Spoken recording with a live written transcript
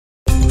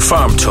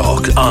Farm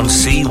Talk on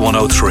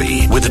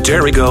C103 with the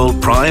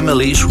Dairygold Prime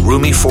Elite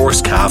Rumi Force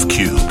Calf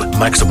Cube.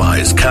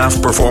 Maximise calf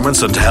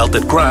performance and health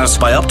at grass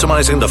by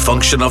optimising the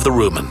function of the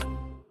rumen.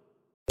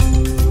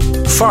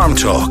 Farm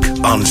Talk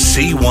on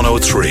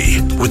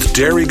C103 with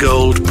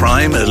Dairygold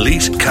Prime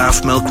Elite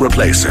Calf Milk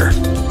Replacer.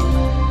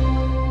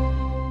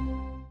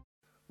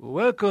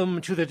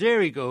 Welcome to the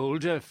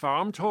Dairygold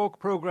Farm Talk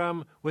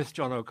programme with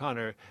John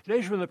O'Connor.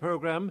 Later in the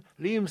programme,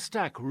 Liam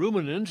Stack,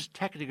 Ruminant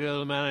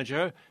Technical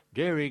Manager,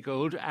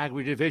 Dairygold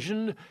Agri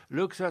Division,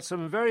 looks at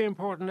some very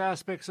important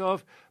aspects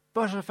of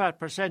butterfat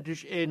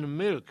percentage in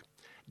milk.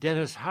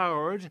 Dennis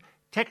Howard,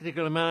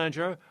 Technical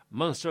Manager,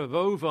 Munster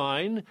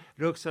Bovine,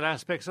 looks at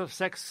aspects of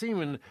sex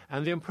semen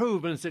and the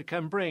improvements it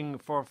can bring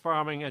for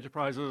farming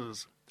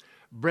enterprises.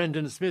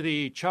 Brendan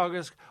Smithy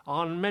Choggisk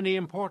on many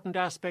important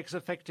aspects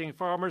affecting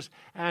farmers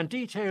and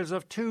details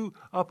of 2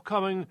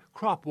 upcoming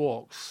crop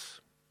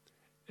walks.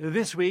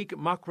 This week,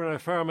 Macra na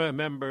Feirme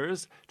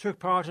members took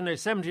part in a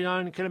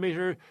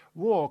 79-kilometre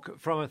walk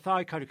from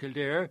Athy County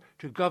Kildare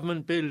to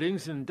government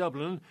buildings in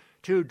Dublin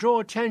to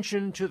draw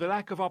attention to the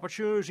lack of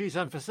opportunities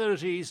and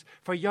facilities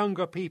for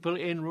younger people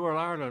in rural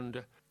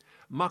Ireland.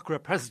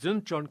 Macra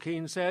President John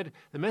Keane said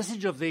the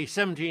message of the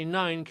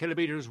 79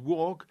 kilometres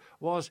walk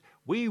was,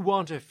 "We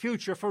want a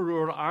future for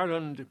rural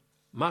Ireland."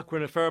 Macra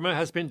na Feirme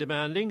has been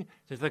demanding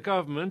that the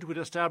government would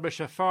establish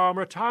a farm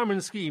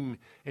retirement scheme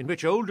in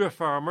which older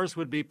farmers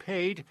would be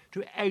paid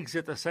to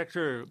exit the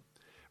sector.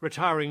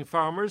 Retiring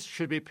farmers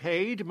should be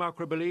paid,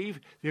 Macra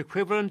believe, the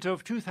equivalent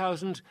of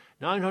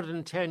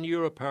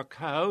 €2,910 per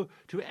cow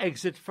to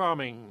exit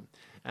farming.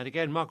 And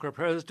again, Macra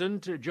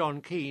President John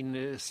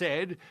Keane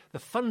said the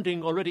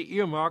funding already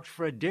earmarked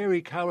for a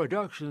dairy cow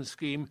reduction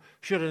scheme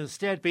should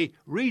instead be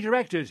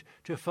redirected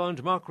to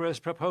fund Macra's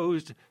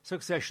proposed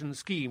succession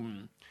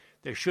scheme.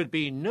 There should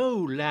be no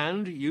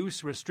land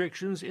use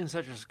restrictions in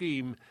such a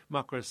scheme,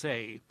 Macra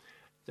say.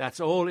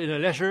 That's all in a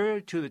letter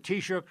to the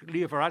Taoiseach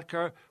Leo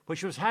Varadkar,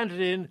 which was handed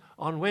in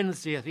on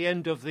Wednesday at the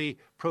end of the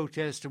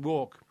protest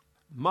walk.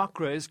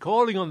 Macra is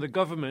calling on the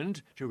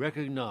government to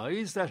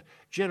recognise that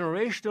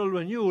generational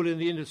renewal in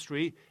the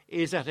industry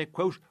is at a,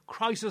 quote,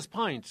 crisis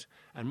point,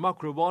 and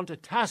Macra want a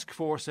task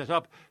force set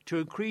up to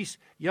increase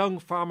young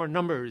farmer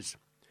numbers.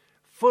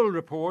 Full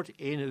report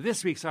in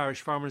this week's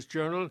Irish Farmers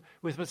Journal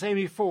with Miss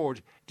Amy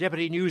Ford,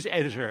 Deputy News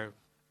Editor.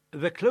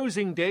 The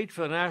closing date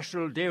for the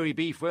National Dairy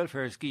Beef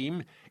Welfare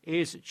Scheme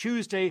is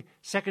Tuesday,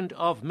 2nd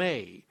of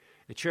May.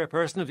 The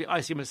chairperson of the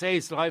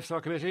ICMSA's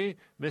Livestock Committee,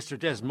 Mr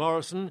Des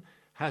Morrison,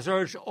 has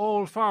urged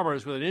all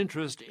farmers with an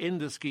interest in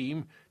the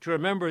scheme to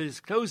remember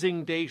his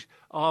closing date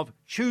of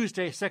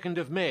Tuesday, 2nd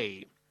of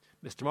May.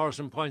 Mr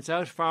Morrison points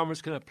out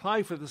farmers can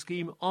apply for the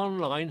scheme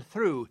online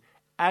through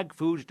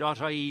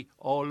agfood.ie,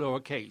 all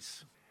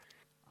lowercase.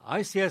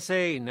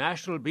 ICSA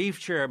National Beef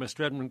Chair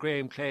Mr Edmund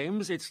Graham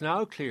claims it's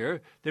now clear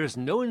there is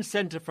no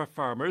incentive for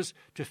farmers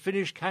to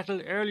finish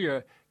cattle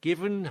earlier,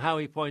 given how,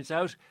 he points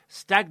out,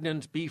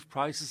 stagnant beef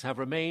prices have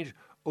remained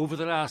over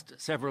the last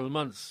several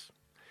months.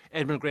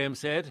 Edmund Graham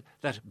said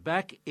that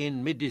back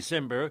in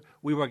mid-December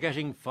we were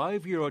getting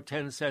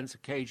 €5.10 a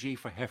kg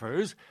for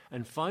heifers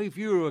and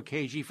 €5 a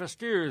kg for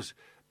steers,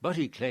 but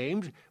he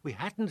claimed we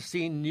hadn't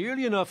seen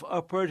nearly enough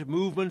upward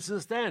movement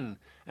since then,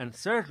 and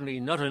certainly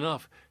not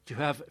enough to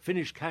have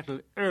finished cattle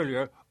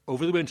earlier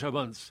over the winter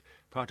months.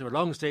 Part of a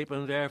long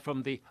statement there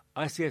from the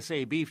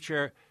ICSA Beef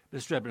Chair,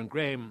 Mr Edmund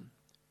Graham.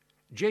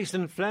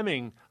 Jason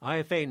Fleming,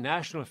 IFA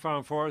National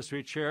Farm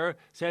Forestry Chair,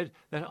 said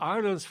that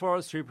Ireland's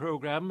forestry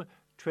programme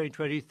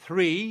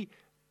 2023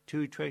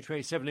 to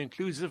 2027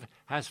 inclusive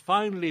has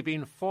finally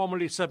been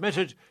formally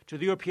submitted to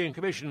the European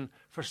Commission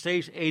for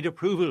state aid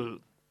approval.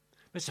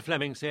 Mr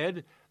Fleming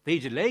said the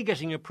delay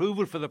getting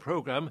approval for the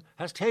programme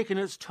has taken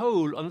its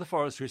toll on the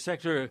forestry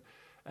sector,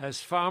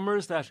 as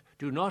farmers that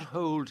do not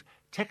hold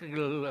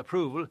technical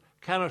approval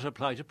cannot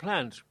apply to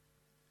plant.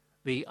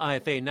 The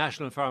IFA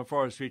National Farm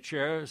Forestry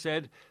Chair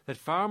said that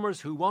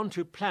farmers who want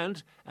to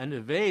plant and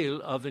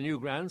avail of the new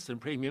grants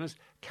and premiums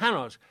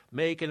cannot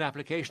make an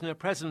application at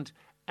present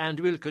and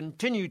will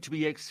continue to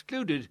be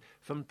excluded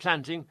from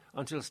planting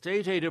until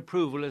state aid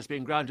approval has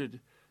been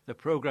granted. The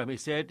programme, he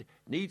said,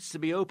 needs to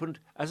be opened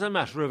as a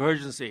matter of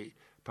urgency.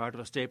 Part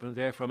of a statement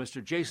there from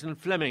Mr Jason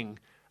Fleming,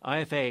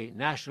 IFA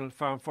National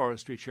Farm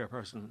Forestry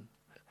Chairperson.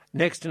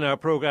 Next in our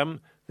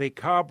programme, the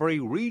Carbery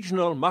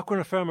Regional Macra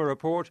na Feirme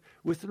report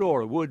with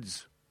Laura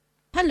Woods.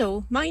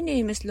 Hello, my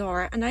name is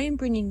Laura and I am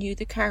bringing you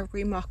the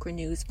Carbery Macra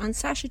news. On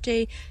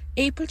Saturday,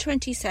 April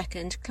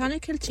 22nd,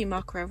 Clonakilty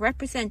Macra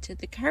represented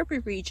the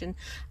Carbery region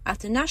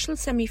at the national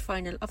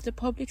semi-final of the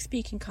public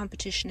speaking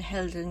competition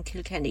held in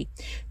Kilkenny.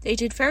 They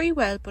did very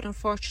well, but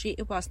unfortunately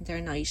it wasn't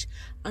their night.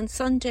 On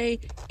Sunday,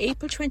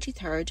 April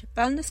 23rd,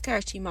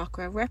 Ballinascarty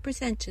Macra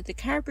represented the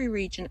Carbery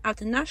region at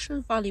the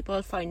national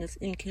volleyball finals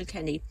in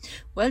Kilkenny.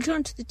 Well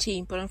done to the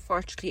team, but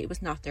unfortunately it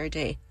was not their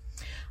day.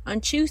 On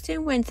Tuesday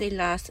and Wednesday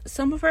last,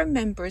 some of our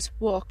members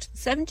walked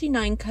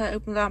 79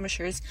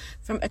 kilometres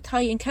from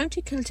Athy in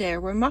County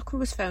Kildare, where Macra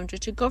was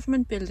founded, to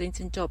government buildings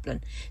in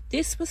Dublin.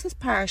 This was as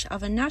part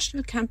of a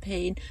national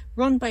campaign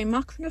run by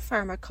Macra na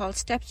Farmer called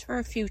Steps for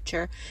Our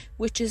Future,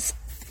 which is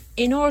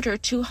in order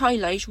to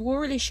highlight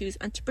rural issues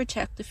and to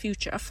protect the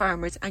future of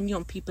farmers and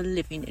young people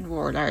living in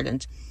rural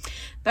Ireland.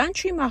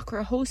 Bantry Macra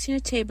are hosting a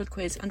table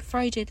quiz on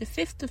Friday the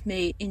 5th of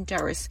May in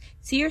Doris.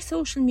 See our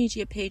social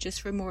media pages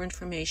for more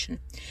information.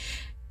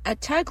 A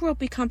tag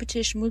rugby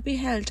competition will be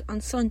held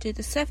on Sunday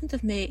the 7th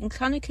of May in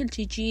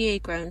Clonakilty GA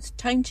grounds,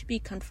 time to be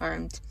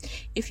confirmed.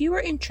 If you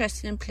are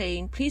interested in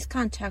playing, please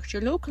contact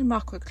your local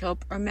Macra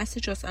club or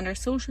message us on our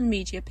social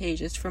media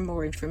pages for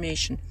more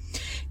information.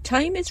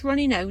 Time is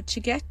running out to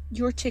get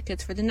your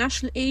tickets for the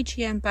National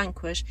AGM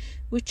banquet,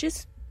 which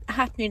is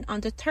happening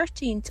on the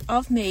 13th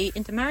of May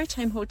in the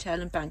Maritime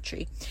Hotel in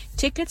Bantry.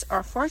 Tickets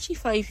are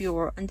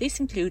 €45 and this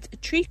includes a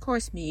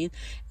 3-course meal,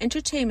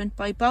 entertainment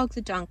by Bog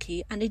the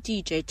Donkey and a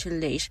DJ till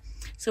late.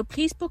 So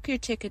please book your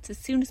tickets as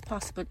soon as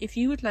possible if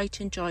you would like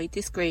to enjoy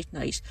this great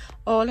night.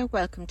 All are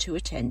welcome to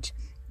attend.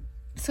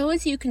 So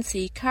as you can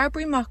see,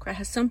 Carbery Macra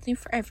has something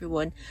for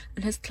everyone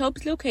and has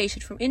clubs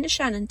located from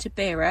Inishannon to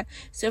Beara.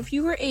 So if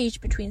you are aged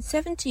between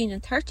 17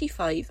 and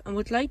 35 and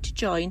would like to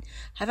join,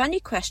 have any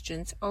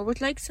questions or would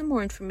like some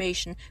more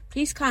information,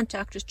 please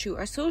contact us through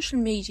our social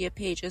media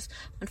pages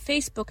on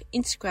Facebook,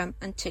 Instagram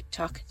and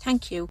TikTok.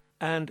 Thank you.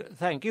 And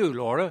thank you,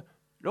 Laura.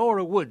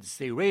 Laura Woods,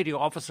 the radio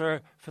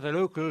officer for the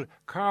local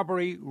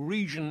Carbery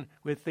region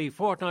with the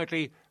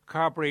fortnightly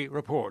Carbery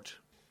Report.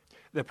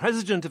 The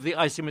President of the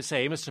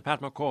ICMSA, Mr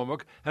Pat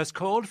McCormack, has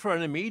called for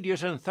an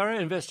immediate and thorough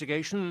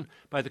investigation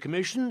by the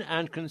Commission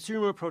and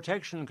Consumer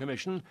Protection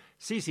Commission,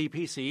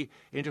 CCPC,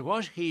 into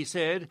what he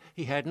said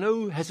he had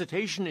no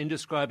hesitation in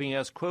describing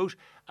as, quote,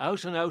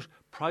 out-and-out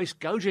price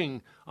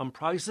gouging on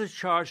prices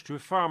charged to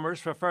farmers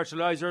for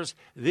fertilisers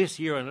this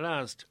year and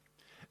last.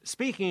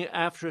 Speaking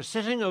after a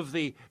sitting of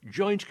the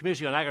Joint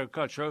Committee on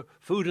Agriculture,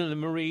 Food and the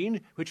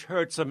Marine, which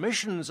heard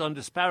submissions on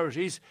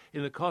disparities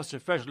in the cost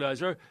of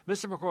fertiliser,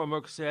 Mr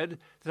McCormack said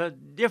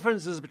that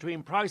differences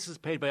between prices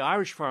paid by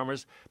Irish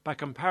farmers by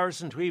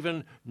comparison to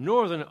even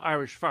Northern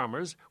Irish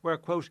farmers were,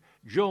 quote,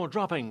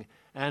 jaw-dropping,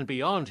 and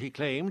beyond, he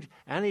claimed,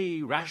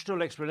 any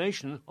rational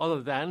explanation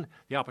other than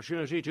the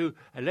opportunity to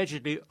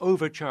allegedly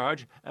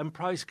overcharge and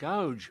price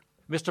gouge.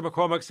 Mr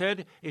McCormack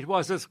said it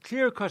was as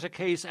clear-cut a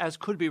case as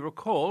could be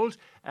recalled,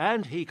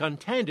 and he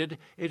contended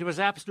it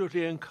was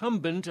absolutely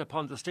incumbent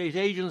upon the state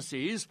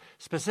agencies,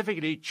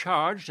 specifically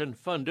charged and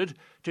funded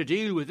to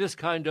deal with this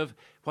kind of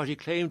what he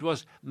claimed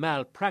was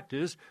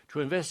malpractice,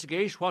 to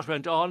investigate what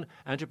went on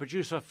and to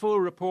produce a full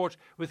report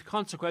with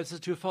consequences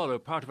to follow.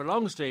 Part of a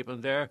long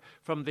statement there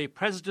from the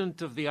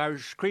President of the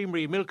Irish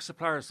Creamery Milk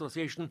Supplier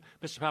Association,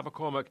 Mr Pat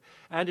McCormack,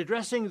 and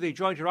addressing the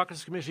Joint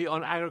Oireachtas Committee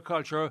on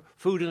Agriculture,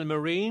 Food and the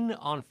Marine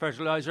on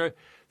fertiliser,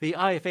 the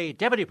IFA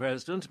Deputy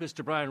President,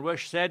 Mr Brian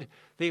Rush, said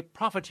the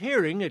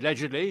profiteering,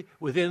 allegedly,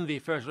 within the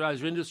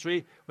fertiliser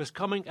industry was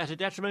coming at a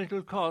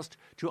detrimental cost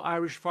to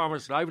Irish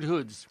farmers'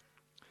 livelihoods.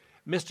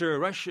 Mr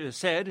Rush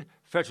said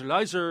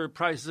fertiliser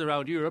prices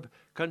around Europe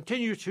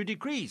continue to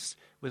decrease,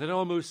 with an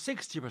almost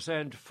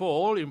 60%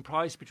 fall in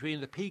price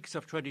between the peaks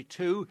of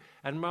 22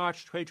 and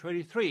March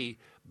 2023.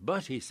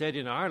 But, he said,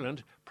 in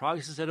Ireland,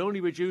 prices had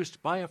only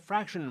reduced by a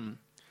fraction.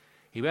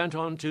 He went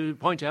on to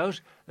point out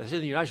that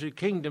in the United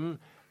Kingdom,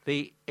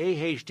 the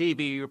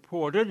AHDB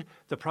reported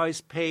the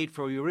price paid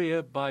for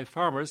urea by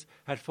farmers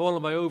had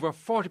fallen by over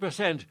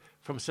 40%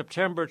 from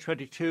September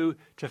 22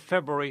 to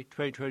February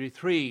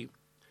 2023.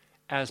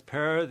 As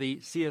per the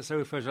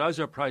CSO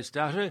fertiliser price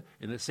data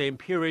in the same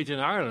period in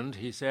Ireland,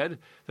 he said,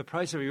 the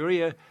price of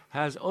urea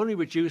has only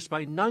reduced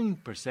by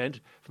 9%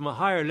 from a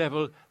higher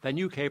level than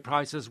UK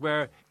prices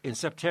were in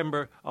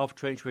September of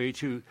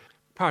 2022.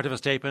 Part of a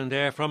statement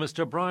there from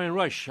Mr Brian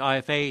Rush,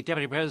 IFA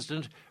Deputy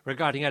President,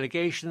 regarding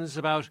allegations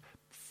about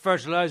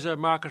fertiliser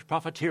market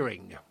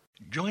profiteering.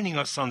 Joining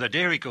us on the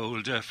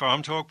Dairygold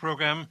Farm Talk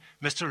programme,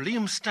 Mr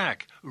Liam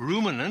Stack,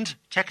 Ruminant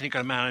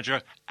Technical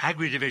Manager,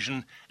 Agri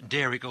Division,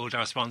 Dairygold,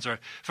 our sponsor.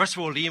 First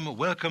of all, Liam,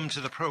 welcome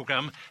to the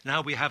programme.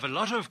 Now, we have a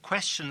lot of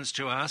questions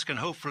to ask, and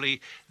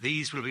hopefully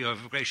these will be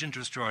of great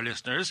interest to our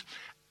listeners.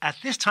 At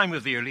this time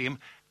of the year, Liam,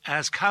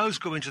 as cows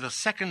go into the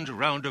second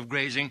round of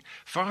grazing,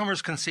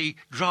 farmers can see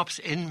drops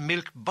in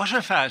milk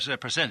butterfat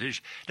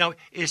percentage. Now,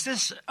 is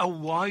this a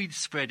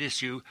widespread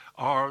issue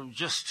or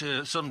just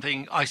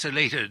something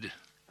isolated?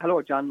 Hello,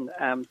 John.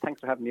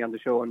 Thanks for having me on the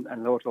show, and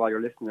hello to all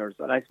your listeners.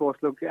 And I suppose,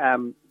 look,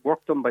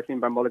 work done by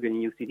Finbar Mulligan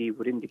and UCD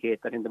would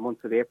indicate that in the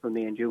months of April,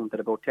 May and June, that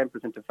about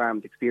 10% of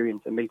farms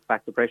experience a milk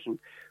fat depression,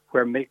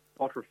 where milk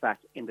butter fat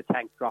in the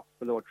tank drops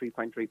below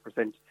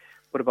 3.3%,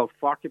 but about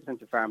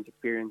 40% of farms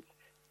experience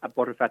a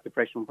butter fat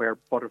depression where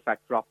butter fat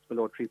drops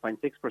below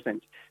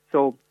 3.6%.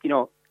 So,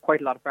 quite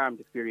a lot of farms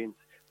experience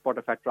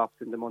butter fat drops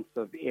in the months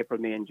of April,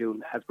 May and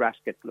June as grass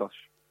gets lush.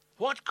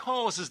 What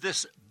causes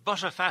this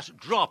butter fat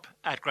drop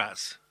at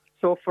grass?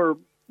 So for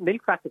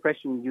milk fat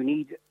depression, you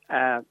need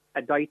a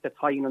diet that's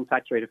high in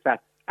unsaturated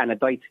fats and a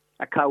diet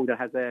a cow that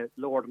has a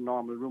lower than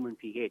normal rumen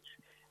pH.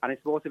 And I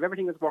suppose if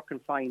everything is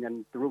working fine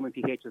and the rumen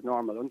pH is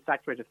normal,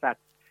 unsaturated fats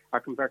are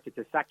converted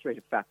to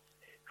saturated fats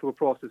through a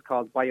process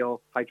called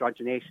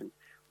biohydrogenation.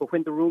 But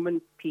when the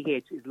rumen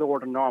pH is lower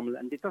than normal,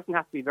 and it doesn't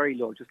have to be very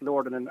low, just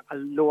lower than a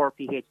lower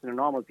pH than a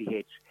normal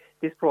pH,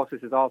 this process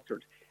is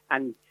altered.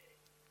 And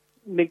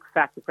milk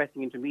fat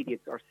suppressing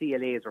intermediates, or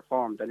CLAs, are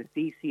formed. And it's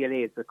these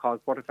CLAs that cause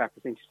butterfat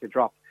percentage to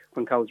drop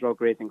when cows are out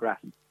grazing grass.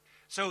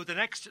 So the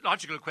next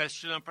logical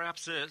question, and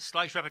perhaps a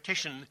slight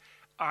repetition,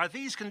 are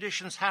these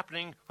conditions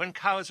happening when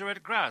cows are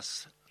at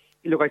grass?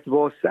 Look, I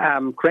suppose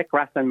correct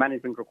grassland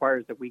management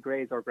requires that we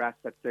graze our grass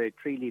at the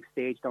tree-leaf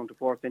stage down to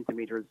 4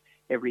 centimetres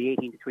every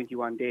 18 to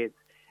 21 days.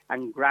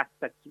 And grass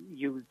that's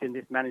used in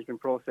this management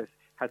process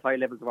has high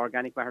levels of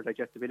organic matter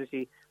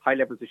digestibility, high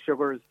levels of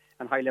sugars,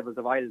 and high levels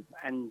of oils.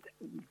 And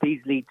these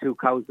lead to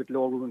cows with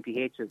low rumen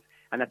pHs.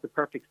 And that's a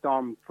perfect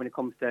storm when it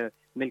comes to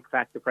milk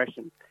fat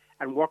suppression.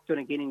 And work done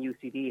again in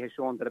UCD has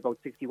shown that about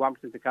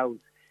 61% of cows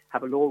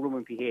have a low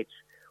rumen pH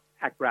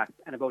at grass,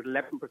 and about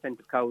 11%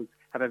 of cows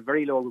have a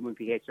very low rumen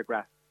pH at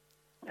grass,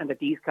 and that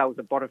these cows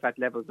have butterfat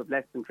levels of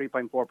less than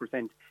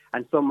 3.4%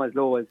 and some as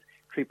low as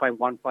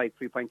 3.15,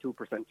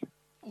 3.2%.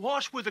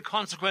 What would the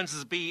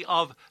consequences be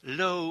of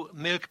low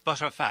milk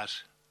butter fat?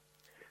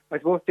 I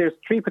suppose there's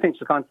 3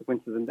 potential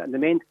consequences, and the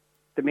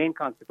main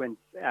consequence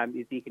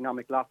is the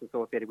economic loss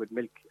associated with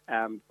milk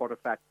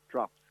butterfat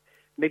drops.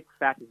 Milk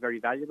fat is very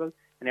valuable,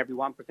 and every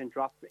 1%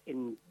 drop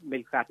in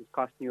milk fat is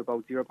costing you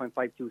about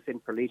 0.52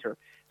 cents per litre.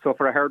 So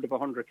for a herd of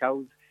 100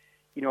 cows,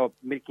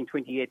 milking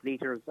 28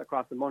 litres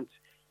across a month,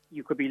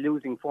 you could be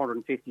losing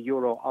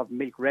 €450 of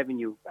milk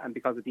revenue, and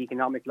because of the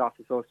economic loss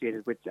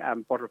associated with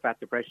butterfat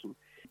suppression.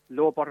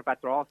 Low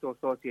butterfats are also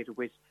associated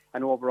with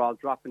an overall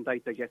drop in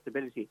diet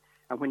digestibility.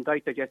 And when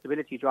diet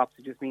digestibility drops,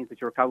 it just means that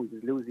your cow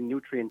is losing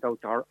nutrients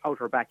out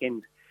her back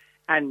end.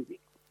 And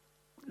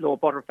low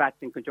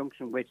butterfats in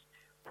conjunction with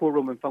poor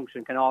rumen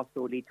function can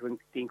also lead to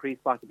the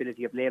increased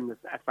possibility of lameness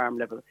at farm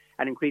level.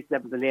 And increased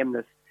levels of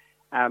lameness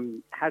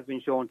has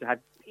been shown to have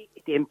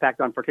the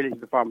impact on fertility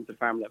performance at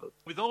farm level.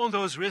 With all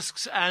those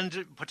risks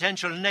and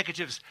potential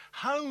negatives,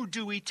 how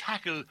do we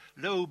tackle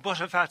low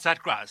butterfats at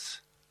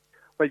grass?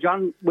 Well,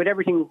 John, with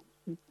everything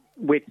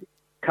with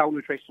cow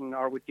nutrition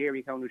or with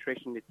dairy cow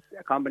nutrition, it's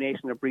a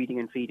combination of breeding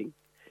and feeding.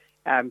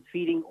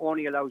 Feeding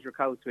only allows your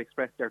cows to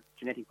express their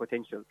genetic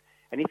potential.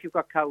 And if you've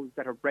got cows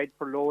that are bred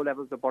for low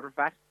levels of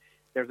butterfat,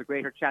 there's a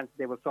greater chance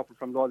they will suffer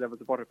from low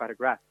levels of butterfat at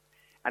grass.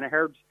 And a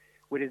herd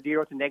with a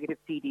 0 to negative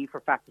CD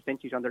for fat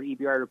percentage on their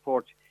EBR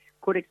report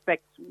could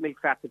expect milk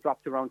fat to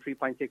drop to around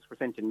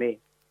 3.6% in May.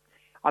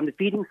 On the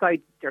feeding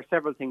side, there are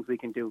several things we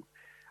can do,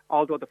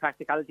 although the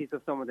practicalities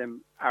of some of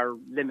them are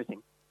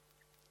limiting.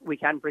 We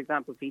can, for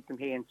example, feed them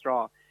hay and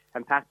straw,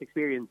 and past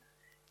experience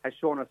has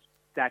shown us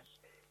that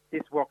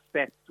this works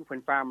best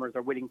when farmers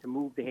are willing to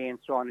move the hay and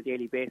straw on a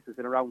daily basis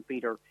in a round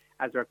feeder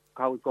as their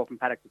cows go from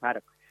paddock to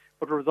paddock.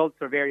 But the results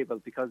are variable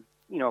because,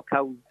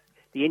 cows,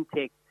 the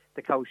intake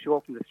the cows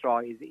show from the straw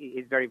is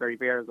very, very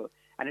variable.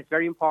 And it's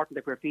very important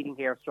that we're feeding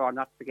hay or straw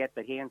not to forget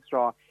that hay and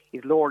straw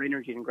is lower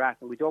energy than grass,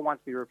 and we don't want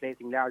to be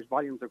replacing large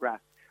volumes of grass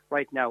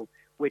right now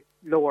with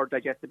lower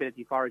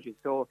digestibility forages.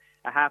 So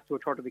a half to a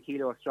third of a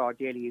kilo of straw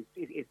daily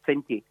is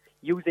plenty.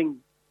 Using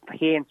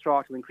hay and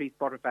straw to increase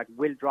butterfat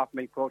will drop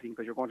milk protein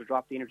because you're going to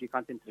drop the energy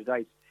content of the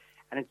diet.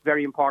 And it's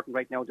very important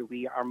right now that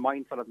we are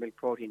mindful of milk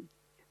protein.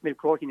 Milk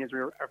protein is a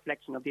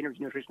reflection of the energy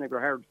nutrition of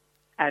your herd.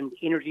 And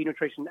energy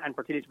nutrition and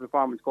fertility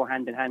performance go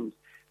hand in hand,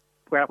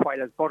 while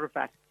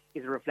butterfat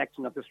is a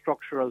reflection of the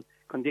structural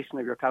condition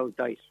of your cow's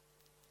diet.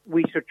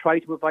 We should try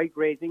to avoid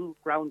grazing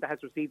ground that has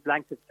received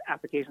blanket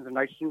applications of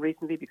nitrogen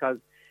recently, because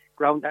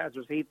ground that has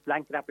received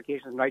blanket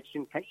applications of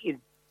nitrogen is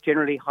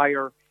generally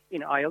higher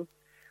in oil.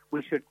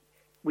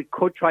 We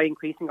could try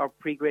increasing our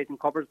pre-grazing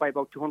covers by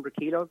about 200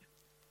 kilos.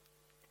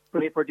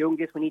 But if we're doing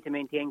this, we need to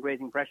maintain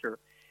grazing pressure.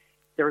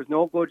 There is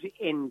no good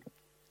in,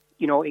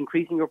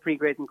 increasing your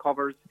pre-grazing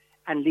covers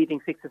and leaving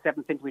 6 to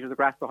 7 centimetres of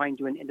grass behind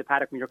you in the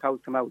paddock when your cows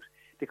come out,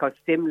 because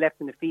stem left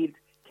in the field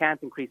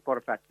can't increase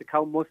butterfat. The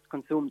cow must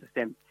consume the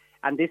stem.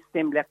 And this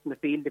stem left in the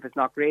field, if it's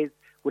not grazed,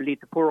 will lead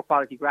to poorer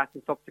quality grass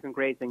in subsequent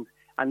grazings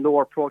and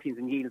lower proteins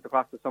and yields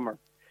across the summer.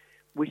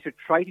 We should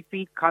try to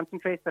feed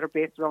concentrates that are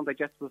based around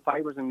digestible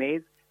fibres and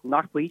maize,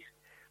 not wheat.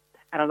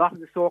 And a lot of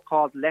the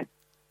so-called less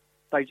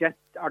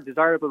or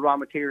desirable raw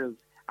materials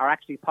are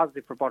actually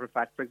positive for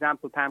butterfat. For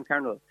example, palm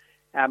kernel.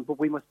 But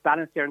we must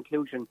balance their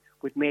inclusion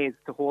with maize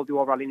to hold the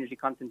overall energy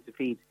content to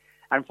feed.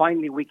 And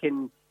finally, we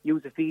can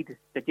use a feed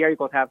that dairy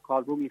goats have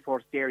called Rumi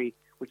Force Dairy,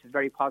 which is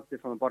very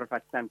positive from a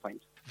butterfat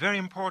standpoint. Very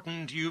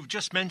important. You've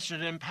just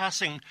mentioned it in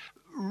passing.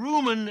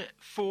 Rumen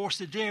Force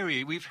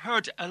Dairy. We've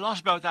heard a lot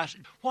about that.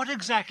 What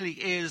exactly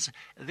is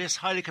this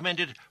highly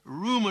commended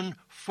Rumen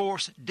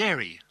Force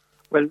Dairy?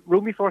 Well,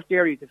 Rumi Force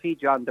Dairy is a feed,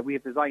 John, that we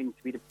have designed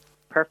to be the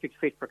perfect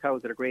fit for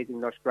cows that are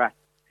grazing lush grass.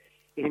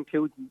 It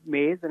includes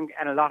maize and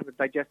a lot of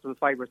digestible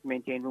fibres to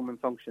maintain rumen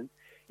function.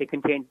 It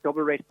contains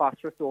double-rate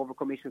phosphorus to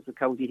overcome issues with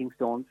cows eating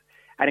stones.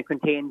 And it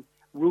contains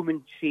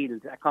Rumen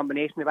Shield, a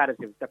combination of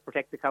additives that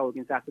protect the cow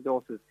against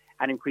acidosis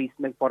and increase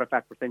milk butter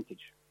fat percentage.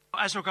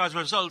 As regards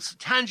results,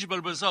 tangible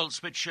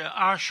results which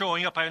are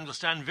showing up, I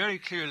understand very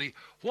clearly.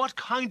 What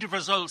kind of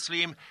results,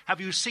 Liam, have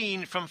you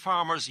seen from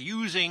farmers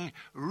using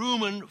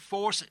Rumen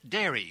Force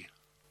Dairy?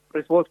 But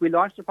I suppose we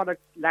launched the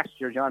product last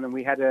year, John, and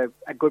we had a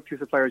good few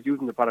suppliers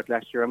using the product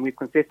last year, and we've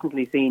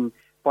consistently seen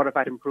butter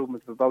fat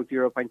improvements of about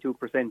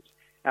 0.2%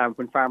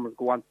 when farmers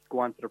go on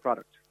to the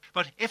product.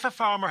 But if a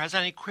farmer has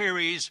any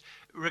queries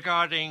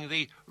regarding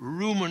the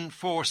Rumen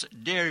Force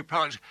Dairy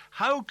product,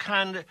 how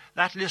can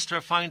that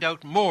listener find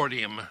out more,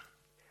 Liam?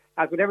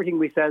 As with everything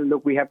we sell,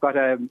 look, we have got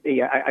a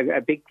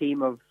big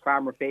team of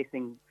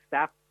farmer-facing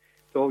staff.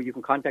 So you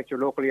can contact your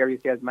local area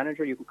sales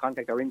manager, you can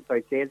contact our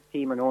inside sales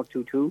team on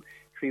 022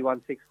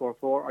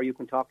 31644, or you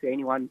can talk to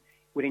anyone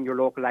within your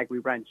local agri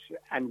branch,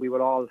 and we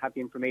will all have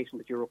the information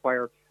that you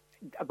require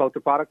about the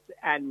product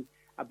and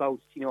about,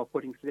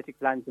 putting specific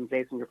plans in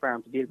place on your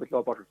farm to deal with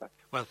low butter fat.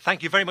 Well,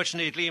 thank you very much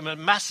indeed, Liam. A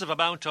massive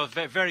amount of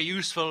very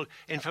useful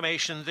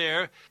information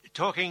there.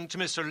 Talking to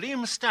Mr.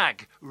 Liam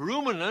Stack,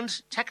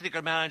 Ruminant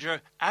Technical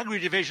Manager, Agri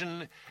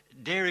Division,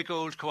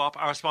 Dairygold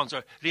Co-op, our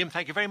sponsor. Liam,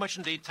 thank you very much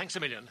indeed. Thanks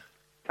a million.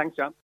 Thanks,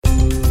 John.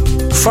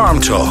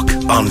 Farm Talk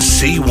on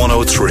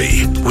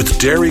C103 with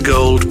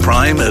Dairygold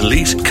Prime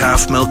Elite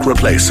Calf Milk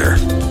Replacer.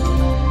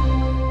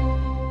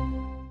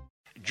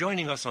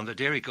 Joining us on the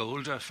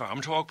Dairygold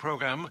Farm Talk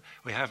programme,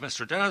 we have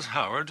Mr. Dennis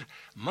Howard,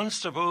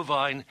 Munster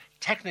Bovine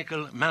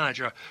Technical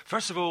Manager.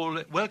 First of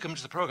all, welcome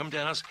to the programme,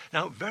 Dennis.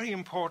 Now, very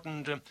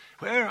important,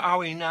 where are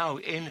we now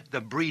in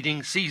the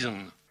breeding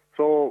season?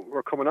 So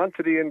we're coming on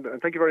to the end,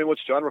 and thank you very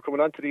much, John. We're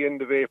coming on to the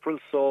end of April,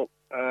 so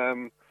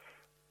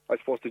I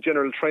suppose the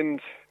general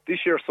trend this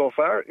year so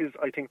far is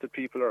I think that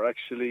people are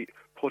actually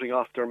putting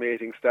off their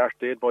mating start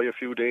date by a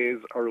few days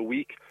or a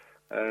week,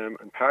 and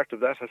part of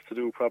that has to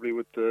do probably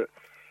with the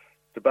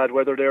bad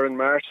weather there in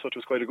March. So it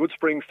was quite a good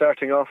spring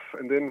starting off,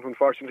 and then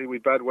unfortunately we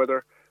had bad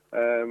weather,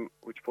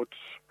 which put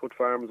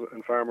farms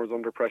and farmers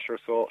under pressure.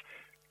 So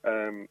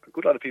a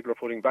good lot of people are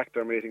putting back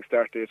their mating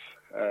start date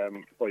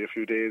by a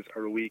few days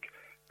or a week.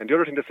 And the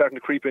other thing that's starting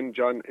to creep in,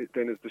 John,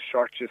 then is the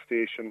short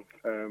gestation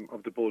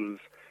of the bulls.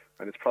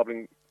 And it's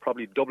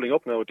probably doubling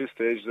up now at this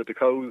stage that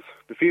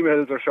the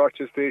females are short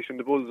gestation,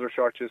 the bulls are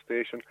short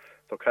gestation,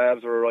 so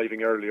calves are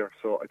arriving earlier.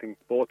 So I think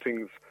both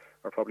things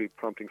are probably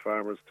prompting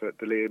farmers to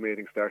delay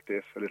mating start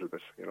dates a little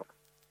bit,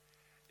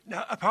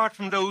 Now, apart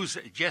from those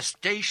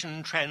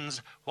gestation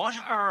trends, what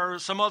are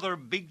some other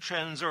big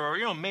trends or,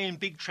 main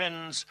big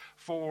trends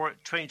for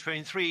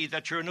 2023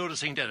 that you're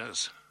noticing,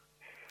 Dennis?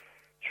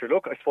 Sure,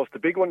 look, I suppose the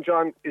big one,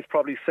 John, is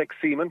probably sex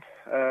semen,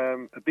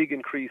 a big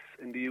increase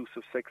in the use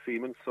of sex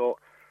semen. So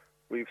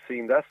we've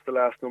seen that the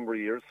last number of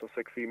years. So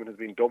sex semen has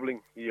been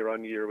doubling year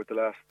on year with the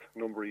last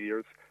number of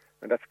years.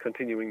 And that's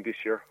continuing this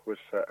year with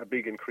a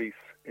big increase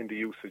in the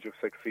usage of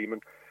sex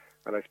semen.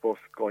 And I suppose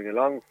going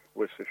along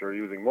with, if you're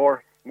using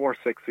more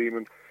sex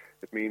semen,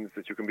 it means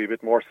that you can be a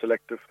bit more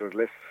selective. There's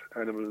less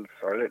animals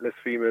or less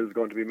females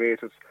going to be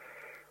mated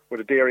with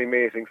a dairy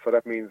mating. So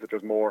that means that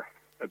there's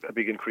a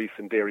big increase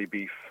in dairy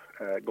beef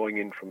going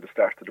in from the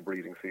start of the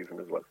breeding season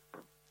as well.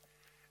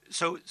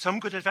 So some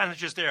good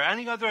advantages there.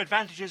 Any other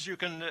advantages you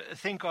can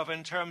think of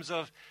in terms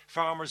of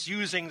farmers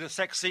using the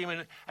sex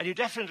semen? And you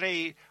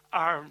definitely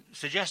are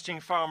suggesting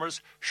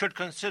farmers should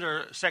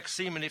consider sex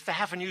semen if they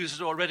haven't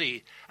used it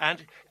already.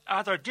 And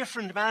are there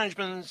different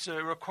managements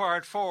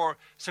required for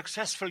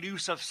successful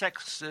use of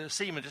sex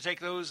semen? To take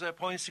those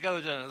points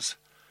together, Dennis.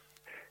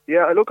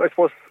 Yeah, look, I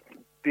suppose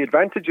the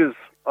advantages,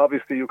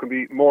 obviously you can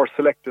be more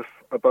selective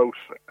about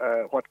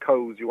what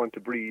cows you want to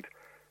breed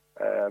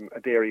a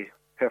dairy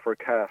heifer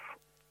calf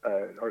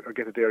or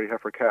get a dairy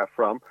heifer calf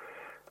from.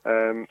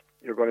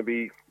 You're going to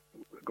be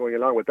going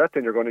along with that,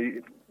 then there's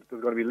going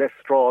to be less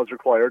straws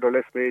required or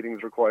less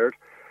matings required.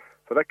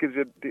 So that gives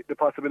you the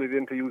possibility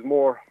then to use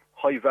more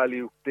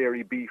high-value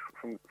dairy beef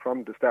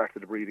from the start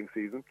of the breeding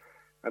season.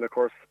 And of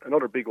course,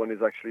 another big one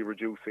is actually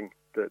reducing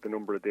the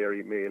number of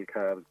dairy male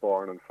calves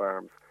born on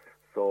farms.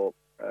 So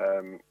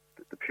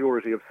the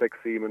purity of sex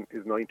semen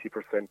is 90%.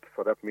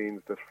 So that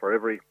means that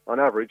on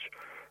average,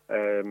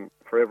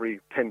 for every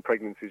 10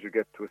 pregnancies you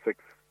get to sex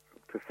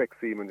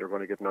semen, you're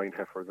going to get 9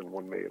 heifers and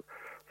 1 male.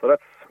 So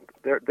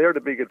they're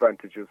the big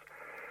advantages.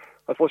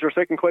 I suppose your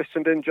second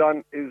question then,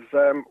 John, is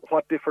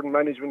what different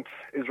management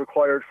is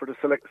required for the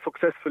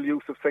successful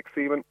use of sex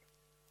semen.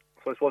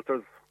 So I suppose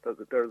there's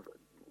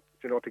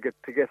to get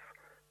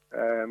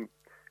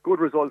good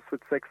results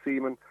with sex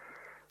semen.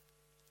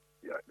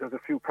 Yeah, there's a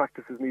few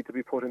practices need to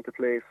be put into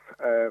place,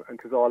 and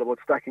it's all about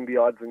stacking the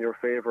odds in your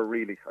favour,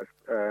 really.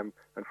 And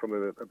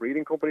from a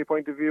breeding company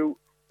point of view,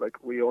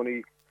 like we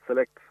only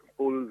select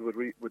bulls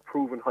with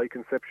proven high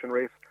conception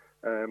rate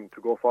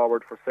to go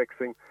forward for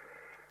sexing.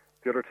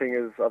 The other thing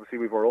is, obviously,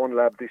 we've our own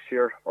lab this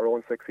year, our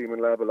own sex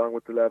semen lab, along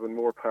with the lab in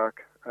Moore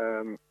Park,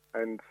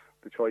 and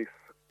the choice.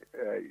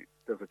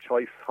 There's a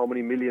choice how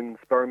many million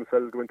sperm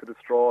cells go into the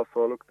straw.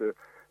 So look, the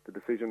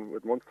decision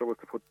with Munster was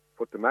to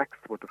put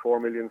the 4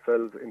 million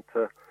cells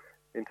into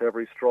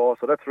every straw.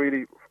 So that's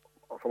really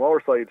from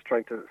our side,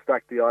 trying to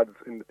stack the odds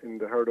in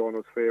the herd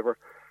owner's favour.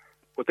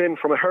 But then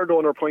from a herd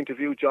owner point of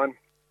view, John,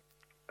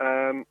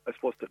 I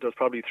suppose that there's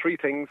probably three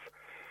things.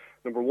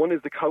 Number one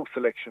is the cow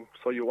selection.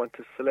 So you want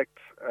to select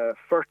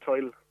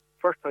fertile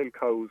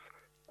cows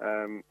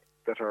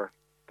that are,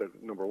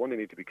 number one, they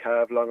need to be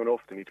calved long enough,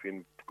 they need to be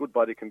in good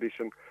body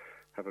condition,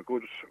 have a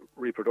good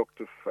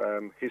reproductive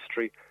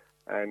history,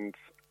 and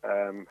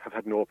have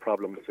had no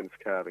problems since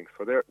calving.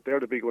 So they're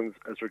the big ones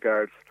as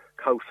regards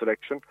cow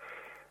selection.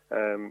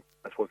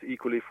 I suppose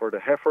equally for the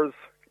heifers,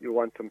 you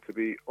want them to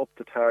be up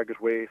to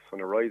target weight on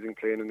a rising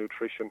plane of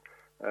nutrition,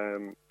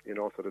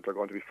 so that they're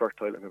going to be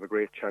fertile and have a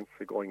great chance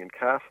of going in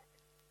calf.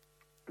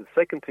 The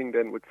second thing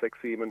then with sex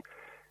semen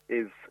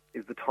is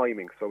the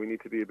timing. So we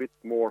need to be a bit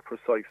more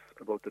precise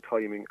about the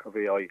timing of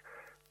AI.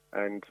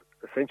 And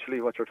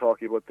essentially what you're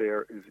talking about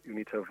there is you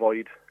need to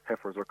avoid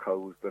heifers or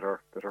cows that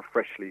are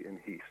freshly in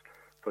heat.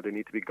 So they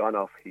need to be gone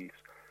off heat.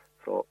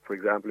 So, for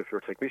example, if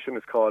your technician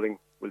is calling,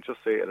 we'll just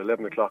say at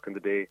 11 o'clock in the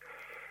day,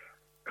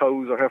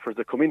 cows or heifers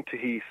that come into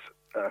heat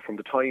from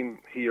the time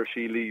he or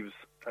she leaves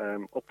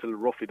up till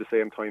roughly the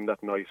same time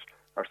that night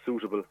are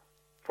suitable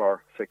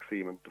for sex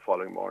semen the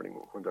following morning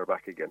when they're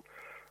back again.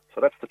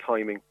 So that's the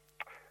timing.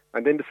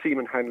 And then the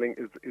semen handling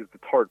is the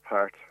third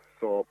part.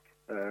 So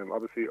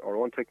obviously our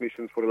own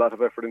technicians put a lot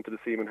of effort into the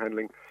semen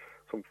handling.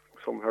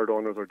 Some herd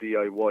owners are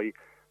DIY.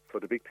 So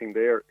the big thing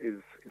there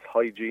is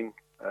hygiene,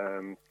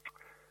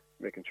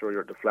 making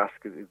sure the flask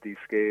is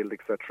descaled,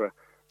 etc.,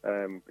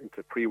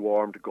 into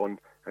pre-warmed gun,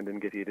 and then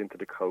getting it into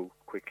the cow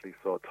quickly.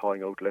 So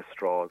thawing out less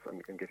straws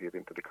and getting it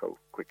into the cow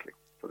quickly.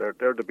 So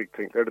they're the big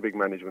thing. They're the big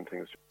management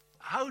things.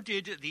 How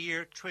did the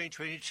year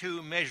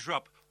 2022 measure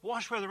up?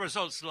 What were the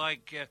results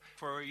like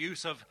for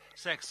use of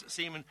sex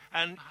semen,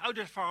 and how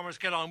did farmers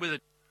get on with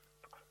it?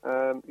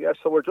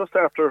 So we're just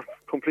after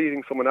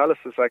completing some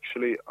analysis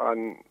actually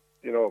on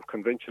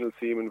conventional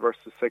semen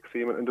versus sex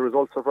semen, and the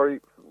results are very,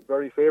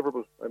 very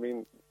favourable. I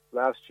mean,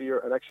 last year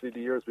and actually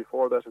the years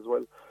before that as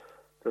well,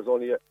 there's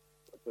only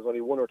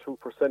 1 or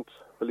 2%,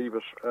 believe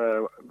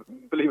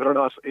it or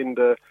not, in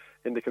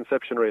the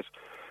conception rate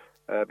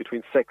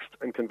between sexed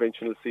and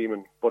conventional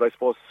semen. But I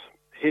suppose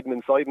hidden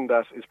inside in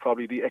that is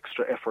probably the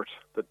extra effort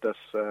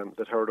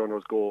that herd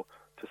owners go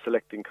to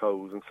selecting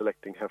cows and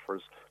selecting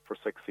heifers for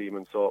sex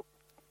semen. So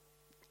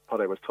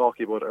what I was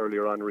talking about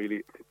earlier on,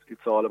 really,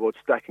 it's all about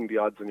stacking the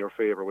odds in your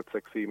favour with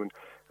sex semen.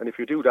 And if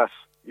you do that,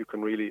 you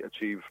can really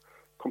achieve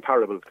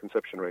comparable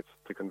conception rates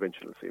to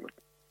conventional semen.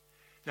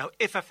 Now,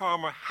 if a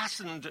farmer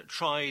hasn't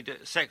tried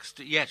sexed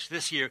yet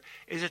this year,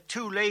 is it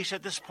too late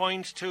at this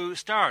point to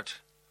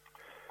start?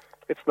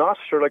 It's not.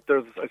 Sure,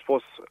 there's, I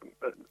suppose,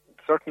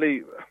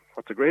 certainly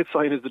what's a great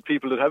sign is that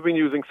people that have been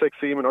using sex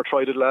semen or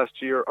tried it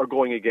last year are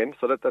going again.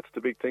 So that's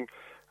the big thing.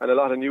 And a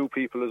lot of new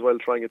people as well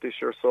trying it this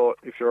year. So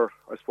if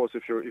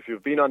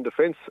you've been on the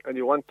fence and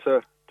you want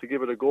to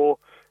give it a go,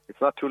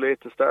 it's not too late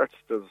to start.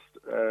 There's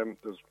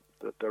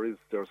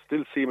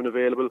still semen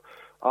available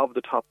of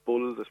the top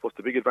bulls. I suppose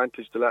the big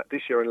advantage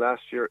this year and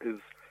last year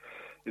is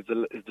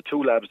the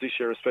two labs this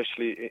year,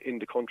 especially in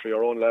the country,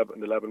 our own lab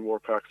and the lab in Moore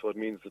Park. So it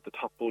means that the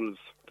top bulls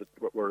that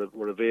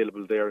were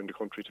available there in the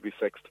country to be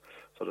sexed.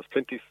 So there's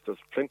plenty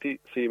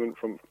semen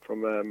from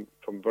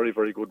very,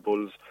 very good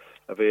bulls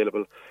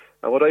available.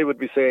 And what I would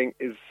be saying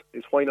is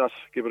why not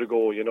give it a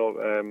go?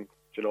 10,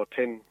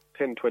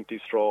 20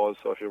 straws.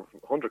 So if you're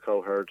 100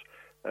 cow herd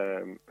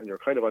and you're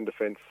kind of on the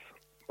fence,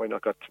 why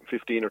not get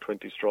 15 or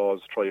 20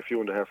 straws, try a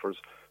few in the heifers,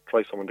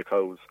 try some in the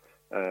cows,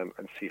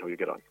 and see how you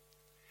get on.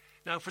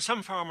 Now, for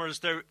some farmers,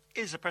 there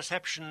is a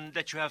perception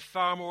that you have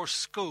far more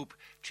scope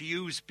to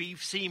use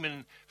beef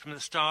semen from the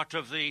start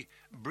of the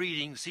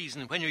breeding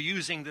season when you're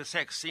using the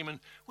sex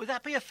semen. Would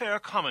that be a fair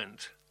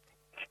comment?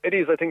 It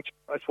is, I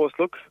suppose,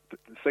 look,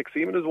 sex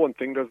semen is one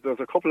thing. There's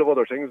a couple of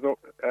other things.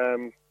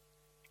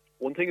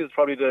 One thing is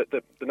probably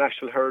the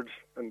national herd,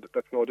 and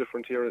that's no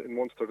different here in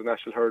Munster. The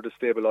national herd is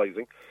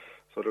stabilising,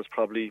 so there's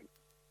probably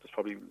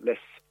less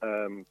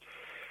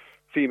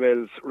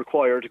females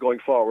required going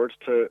forward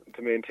to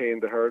maintain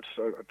the herd,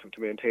 or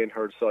to maintain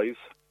herd size.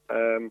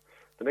 The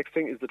next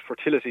thing is that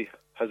fertility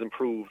has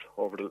improved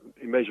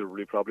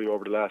immeasurably, probably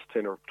over the last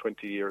 10 or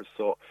 20 years.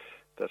 So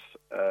that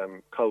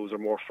cows are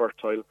more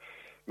fertile.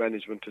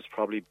 Management is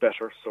probably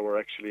better, so we're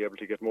actually able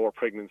to get more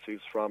pregnancies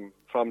from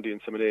the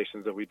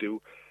inseminations that we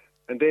do.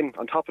 And then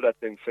on top of that,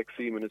 then sex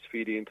semen is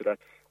feeding into that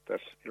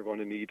you're going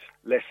to need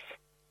less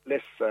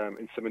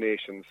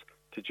inseminations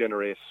to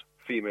generate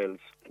females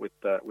with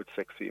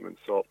sex semen.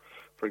 So,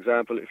 for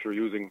example, if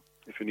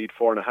you need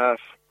 4.5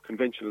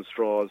 conventional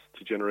straws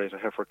to generate a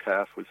heifer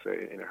calf, we'll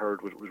say in a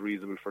herd with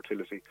reasonable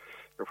fertility,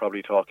 you're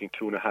probably talking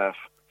 2.5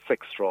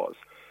 sex straws.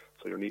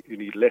 So you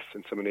need less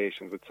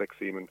inseminations with sex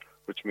semen,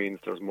 which means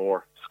there's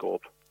more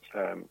scope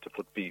to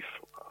put beef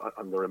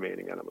on the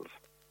remaining animals.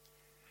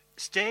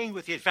 Staying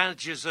with the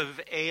advantages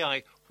of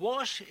AI,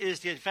 what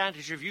is the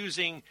advantage of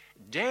using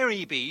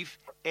dairy beef,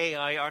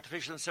 AI,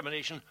 artificial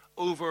insemination,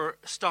 over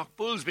stock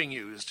bulls being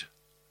used?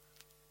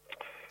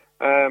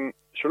 Sure,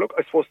 look,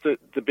 I suppose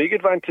the big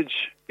advantage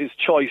is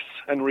choice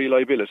and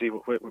reliability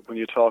when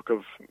you talk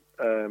of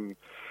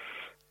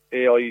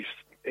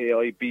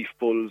AI beef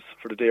bulls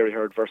for the dairy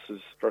herd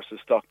versus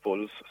stock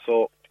bulls.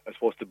 So I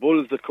suppose the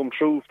bulls that come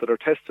through, that are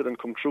tested and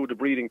come through the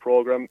breeding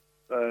program,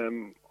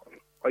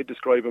 I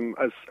describe them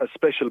as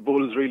special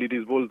bulls, really,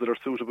 these bulls that are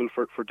suitable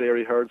for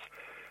dairy herds.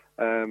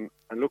 And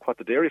look, what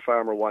the dairy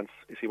farmer wants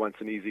is he wants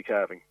an easy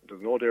calving.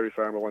 There's no dairy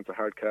farmer wants a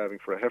hard calving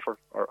for a heifer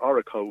or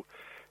a cow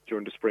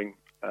during the spring,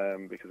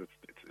 because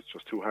it's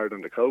just too hard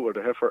on the cow or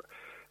the heifer,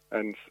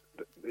 and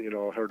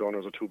herd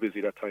owners are too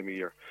busy that time of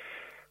year.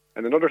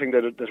 And another thing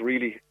that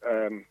really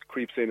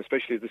creeps in,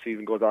 especially as the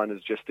season goes on,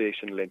 is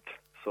gestation length.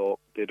 So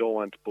they don't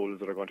want bulls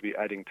that are going to be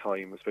adding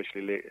time,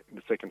 especially late in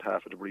the second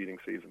half of the breeding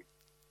season.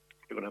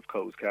 You're going to have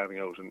cows calving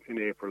out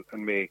in April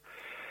and May.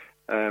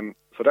 So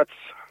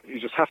you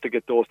just have to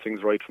get those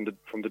things right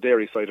from the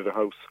dairy side of the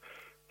house.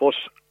 But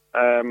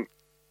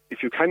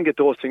if you can get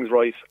those things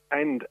right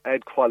and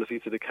add quality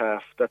to the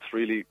calf, that's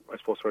really, I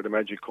suppose, where the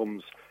magic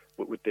comes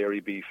with dairy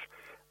beef.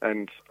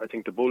 And I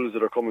think the bulls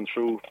that are coming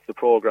through the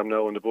program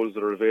now, and the bulls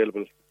that are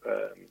available,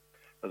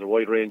 there's a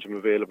wide range of them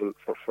available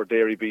for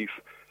dairy beef,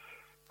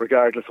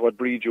 regardless of what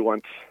breed you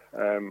want,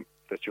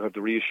 that you have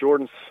the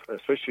reassurance,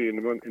 especially in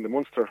the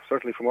Munster.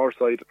 Certainly from our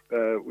side,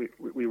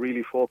 we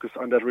really focus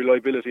on that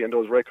reliability and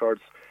those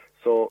records.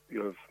 So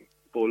you have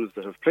bulls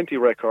that have plenty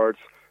of records,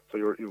 so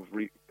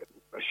you've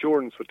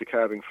assurance with the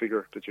calving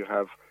figure that you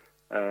have,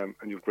 and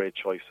you've great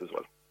choice as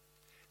well.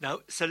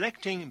 Now,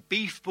 selecting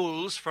beef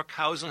bulls for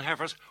cows and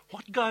heifers,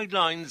 what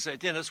guidelines,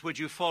 Dennis, would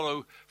you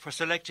follow for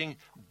selecting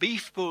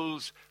beef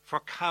bulls for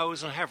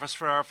cows and heifers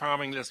for our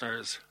farming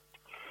listeners?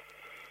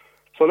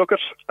 So look at,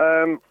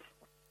 I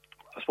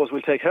suppose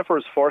we'll take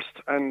heifers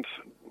first, and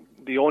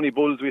the only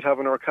bulls we'd have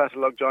in our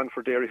catalogue, John,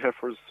 for dairy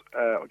heifers,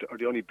 or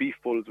the only beef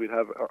bulls we'd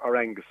have are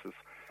Angus's.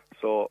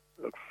 So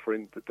look, for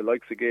the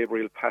likes of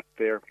Gabriel Pat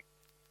there,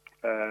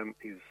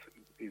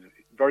 he's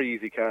very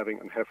easy calving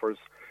on heifers.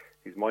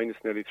 He's minus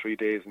nearly 3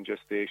 days in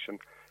gestation,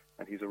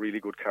 and he's a really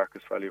good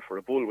carcass value for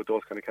a bull with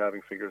those kind of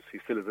calving figures. He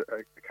still has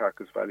a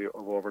carcass value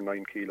of over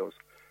 9 kilos.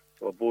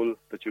 So a bull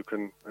that you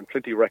can, and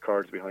plenty of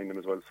records behind him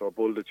as well. So a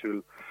bull that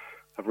you'll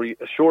have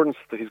reassurance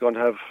that he's going to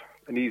have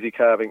an easy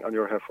calving on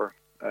your heifer,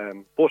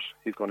 but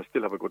he's going to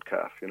still have a good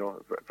calf,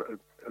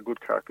 a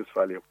good carcass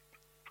value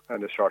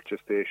and a short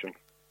gestation.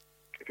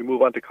 If you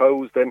move on to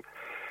cows then,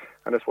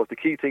 and I suppose the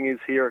key thing is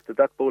here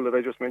that bull that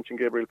I just mentioned,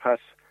 Gabriel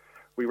Pat,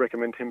 we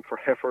recommend him for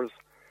heifers.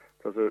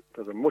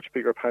 There's a much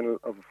bigger panel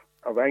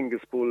of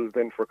Angus bulls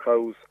than for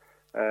cows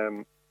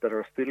that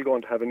are still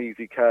going to have an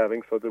easy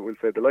calving. So that we'll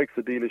say the likes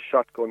of Dealish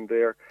Shotgun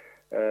there,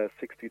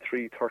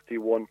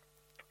 63-31.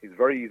 He's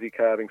very easy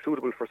calving,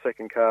 suitable for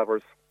second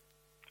calvers,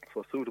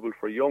 so suitable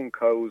for young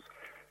cows.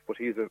 But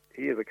he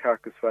has a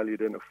carcass value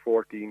then of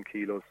 14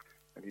 kilos,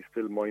 and he's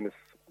still minus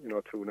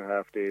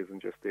 2.5 days in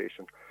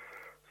gestation.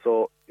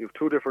 So you have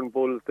two different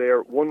bulls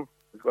there. One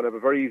is going to have a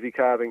very easy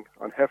calving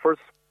on heifers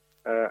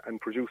and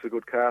produce a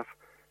good calf.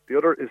 The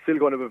other is still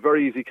going to have a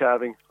very easy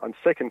calving on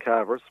second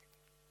calvers,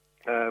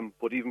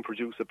 but even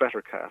produce a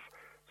better calf.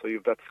 So you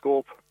have that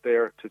scope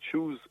there to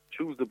choose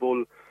the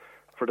bull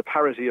for the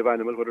parity of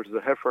animal, whether it's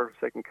a heifer,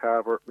 second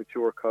calver,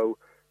 mature cow,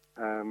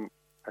 and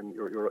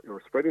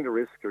you're spreading the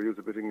risk. You're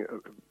using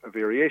a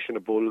variation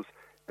of bulls,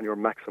 and you're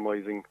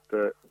maximising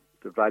the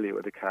value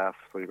of the calf.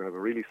 So you're going to have a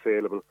really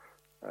saleable,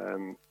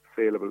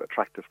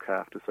 attractive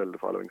calf to sell the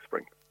following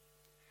spring.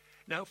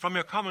 Now, from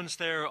your comments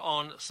there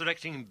on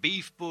selecting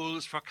beef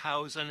bulls for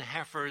cows and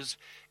heifers,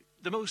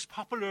 the most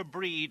popular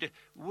breed,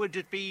 would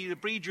it be the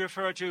breed you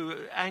refer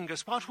to,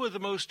 Angus? What would the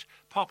most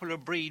popular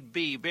breed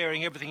be,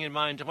 bearing everything in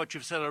mind and what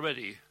you've said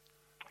already?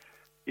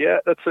 Yeah,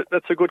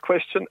 that's a good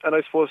question, and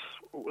I suppose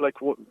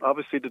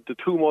obviously the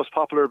two most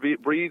popular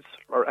breeds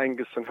are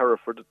Angus and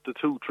Hereford, the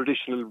two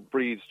traditional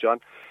breeds, John.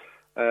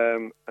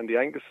 And the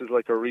Angus is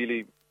are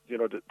really,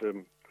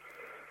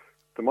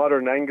 the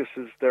modern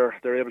Anguses,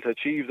 they're able to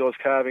achieve those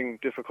calving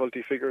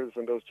difficulty figures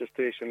and those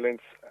gestation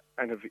lengths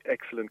and have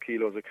excellent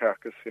kilos of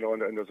carcass,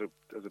 and there's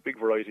a big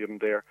variety of them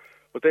there.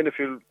 But then I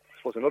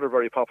suppose another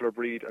very popular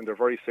breed, and they're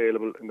very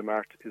saleable in the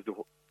market, is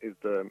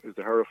the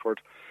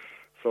Hereford.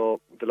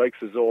 So the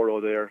likes of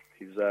Zorro there,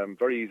 he's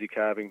very easy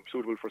calving,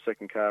 suitable for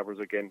second calvers,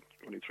 again,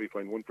 only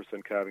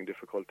 3.1% calving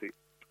difficulty,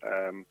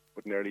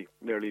 with nearly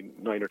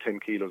 9 or 10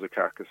 kilos of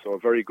carcass, so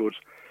very good.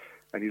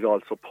 And he's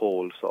also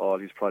polled, so all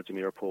his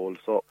progeny are polled.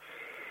 So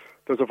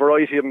there's a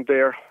variety of them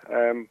there,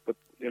 but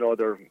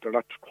they're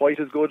not quite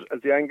as good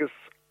as the Angus,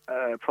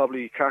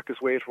 probably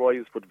carcass weight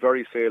wise, but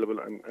very saleable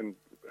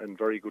and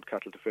very good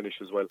cattle to finish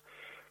as well.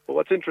 But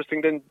what's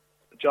interesting then,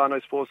 John, I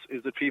suppose,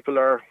 is that people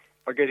are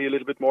getting a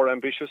little bit more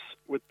ambitious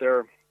with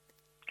their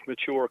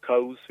mature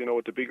cows,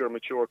 with the bigger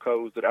mature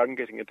cows that aren't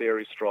getting a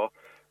dairy straw.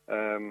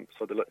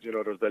 So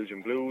there's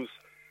Belgian Blues,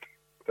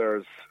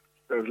 there's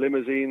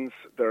Limousines,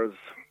 there's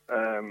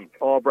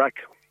Aubrac,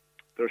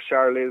 there's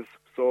Charolais.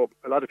 So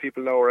a lot of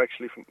people now are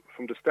actually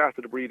from the start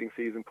of the breeding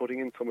season putting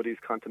in some of these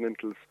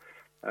Continentals.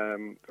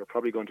 They're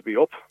probably going to be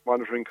up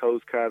monitoring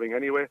cows calving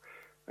anyway,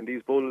 and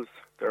these bulls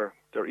they're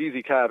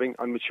easy calving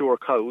on mature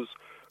cows,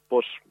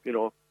 but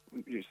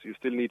you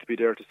still need to be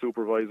there to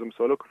supervise them.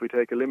 So look, if we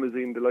take a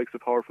Limousine, the likes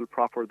of Powerful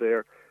Proper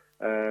there,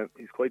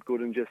 he's quite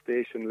good in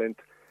gestation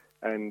length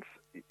and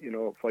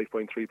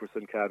 5.3%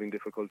 calving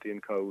difficulty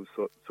in cows,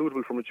 so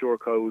suitable for mature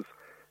cows,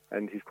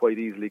 and he's quite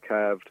easily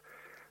calved.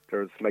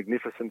 There's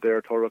Magnificent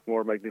there,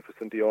 Turrockmore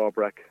Magnificent, the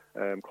Aubrac,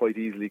 quite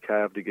easily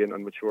calved again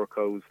on mature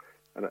cows,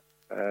 and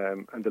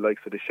the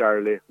likes of the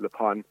Charlet, Le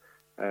Pon,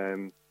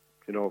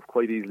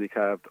 quite easily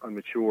calved on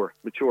mature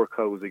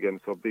cows again,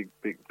 so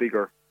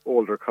bigger,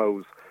 older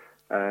cows.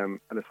 And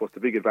I suppose the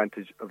big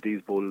advantage of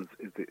these bulls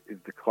is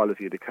the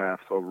quality of the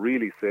calf, so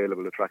really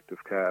saleable,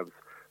 attractive calves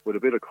with a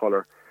bit of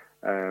colour,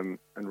 and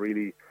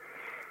really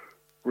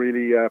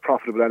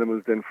profitable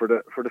animals then for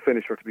the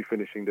finisher to be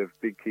finishing the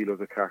big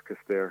kilos of carcass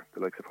there, the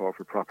likes of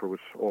Powerful Proper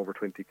with over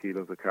 20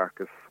 kilos of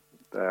carcass,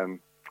 the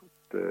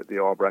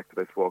Aubrac that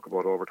I spoke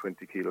about, over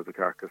 20 kilos of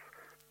carcass.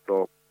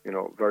 So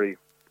very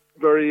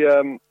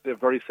they're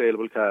very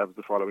saleable calves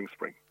the following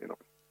spring.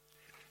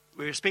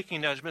 We're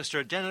speaking now to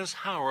Mr. Dennis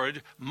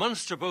Howard,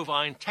 Munster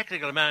Bovine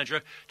Technical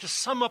Manager. To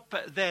sum up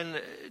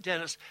then,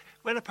 Dennis,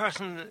 when a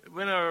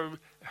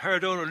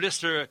herd owner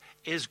listener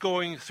is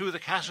going through the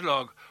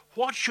catalogue,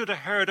 what should a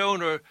herd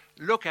owner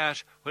look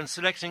at when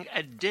selecting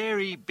a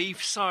dairy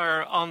beef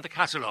sire on the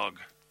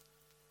catalogue?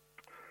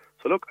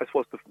 So look, I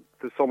suppose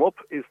to sum up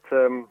is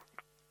to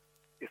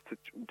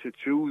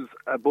choose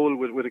a bull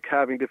with a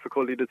calving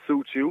difficulty that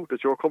suits you,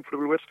 that you're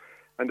comfortable with,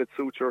 and that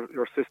suits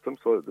your system,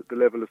 so the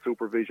level of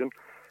supervision.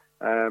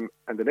 And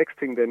the next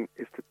thing then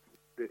is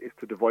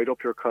to divide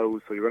up your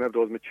cows. So you're going to have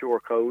those mature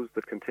cows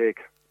that can take,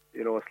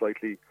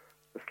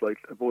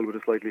 a bull with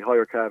a slightly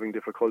higher calving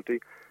difficulty.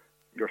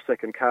 Your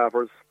second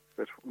calvers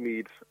that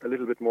need a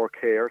little bit more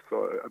care,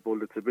 so a bull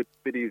that's a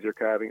bit easier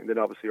calving, and then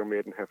obviously your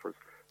maiden heifers.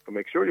 So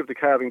make sure you have the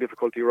calving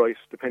difficulty right,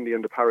 depending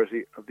on the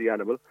parity of the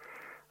animal.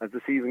 As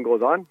the season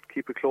goes on,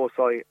 keep a close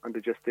eye on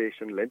the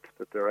gestation length,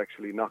 that they're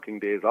actually knocking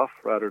days off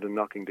rather than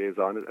knocking days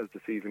on as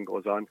the season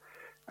goes on.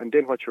 And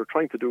then what you're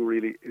trying to do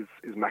really is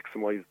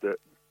maximise the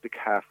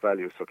calf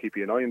value. So keep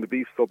an eye on the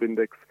beef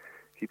sub-index,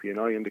 keep an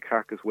eye on the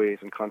carcass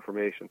weight and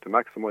conformation to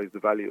maximise the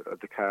value of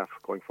the calf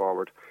going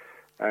forward.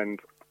 And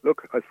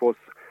look, I suppose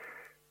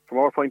from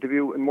our point of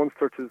view in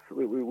Munster,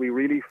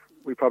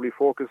 we probably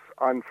focus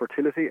on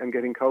fertility and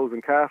getting cows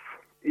and calf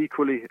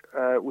equally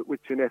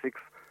with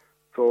genetics.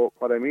 So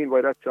what I mean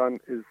by that, John,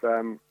 is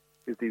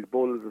these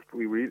bulls,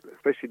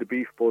 especially the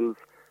beef bulls,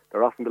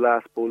 they're often the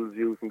last bulls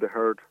used in the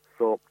herd.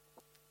 So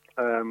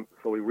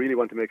we really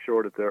want to make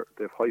sure that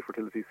they have high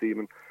fertility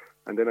semen,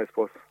 and then I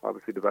suppose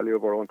obviously the value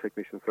of our own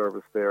technician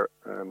service there,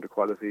 the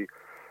quality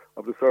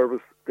of the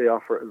service they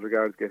offer as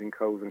regards getting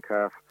cows and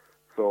calf.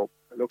 So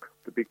look,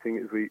 the big thing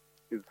is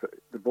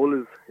the bull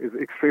is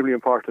extremely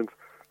important,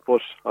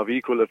 but of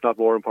equal, if not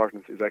more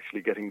importance, is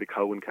actually getting the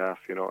cow and calf,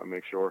 and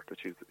make sure that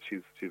she's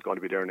going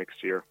to be there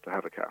next year to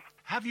have a calf.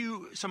 Have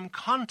you some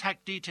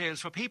contact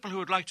details for people who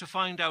would like to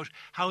find out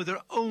how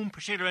their own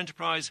particular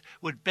enterprise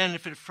would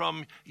benefit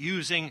from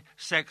using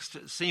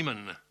sexed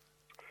semen?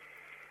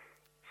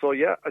 So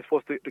yeah, I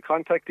suppose the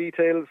contact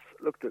details,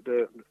 look,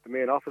 the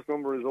main office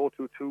number is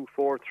 022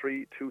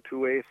 43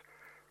 228,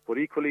 but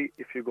equally,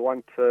 if you go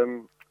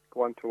onto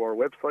our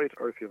website,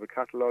 or if you have a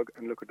catalogue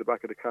and look at the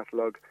back of the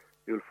catalogue,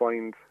 you'll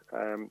find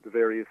the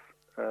various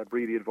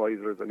breeding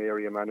advisors and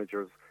area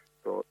managers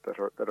that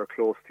are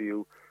close to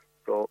you.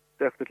 So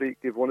definitely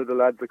give one of the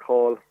lads a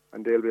call,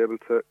 and they'll be able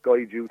to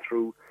guide you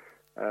through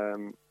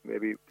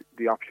maybe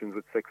the options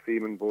with sex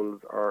semen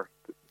bulls or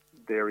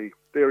dairy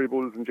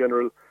bulls in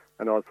general,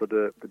 and also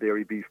the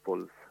dairy beef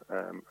bulls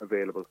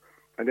available.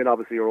 And then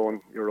obviously your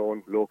own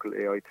local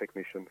AI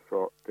technician.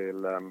 So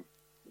they'll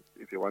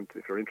if you're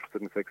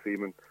interested in sex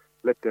semen,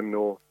 let them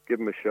know, give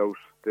them a shout.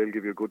 They'll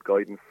give you good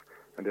guidance,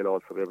 and they'll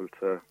also be able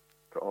to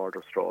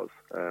order straws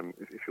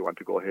if you want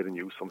to go ahead and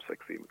use some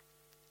sex semen.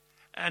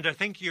 And I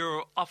think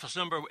your office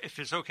number, if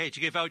it's okay to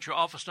give out your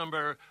office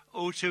number,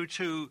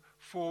 022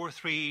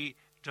 43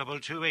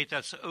 228.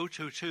 That's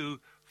 022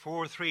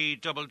 43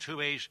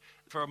 228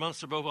 for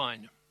Munster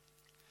Bovine.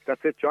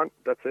 That's it, John.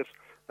 That's it.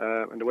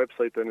 And the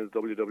website then is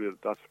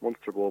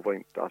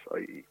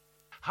www.munsterbovine.ie.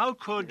 How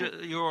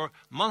could your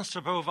Munster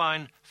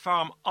Bovine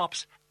Farm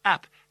Ops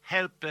app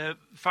help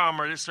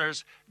farmer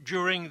listeners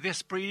during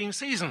this breeding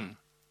season?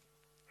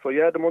 So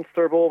yeah, the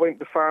Munster Bovine,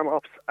 the Farm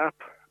Ops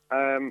app.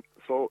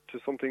 So to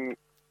something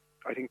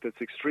I think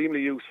that's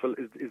extremely useful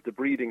is the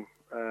breeding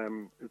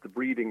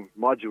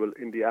module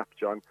in the app,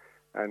 John.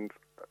 And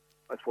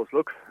I suppose,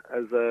 look,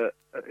 as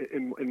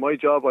in my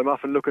job, I'm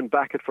often looking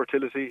back at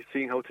fertility,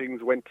 seeing how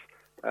things went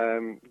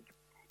when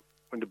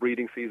the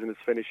breeding season is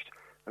finished.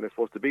 And I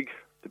suppose the big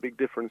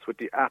difference with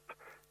the app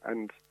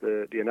and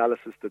the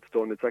analysis that's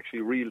done, it's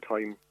actually real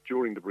time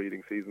during the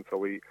breeding season. So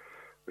we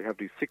have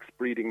these 6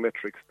 breeding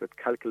metrics that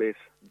calculate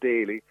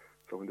daily.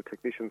 So when the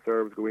technician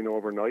serves go in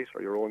overnight,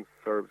 or your own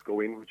serves go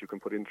in, which you can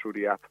put in through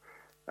the app,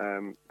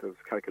 there's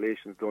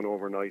calculations done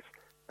overnight,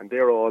 and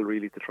they're all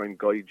really to try and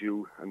guide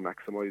you and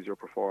maximise your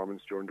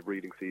performance during the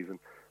breeding season.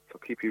 So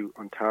keep you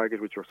on target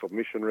with your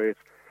submission rate,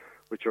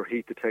 with your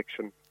heat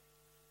detection,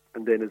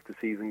 and then as the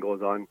season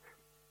goes on,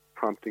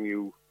 prompting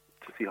you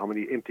to see how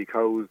many empty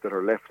cows that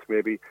are left,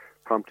 maybe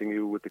prompting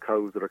you with the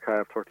cows that are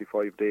calved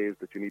 35 days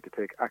that you need to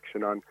take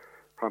action on,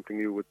 prompting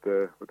you with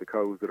the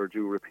cows that are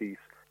due repeat.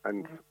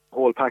 And the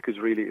whole package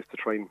really is to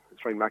try and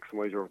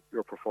maximise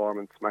your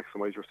performance,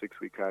 maximise your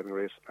 6-week calving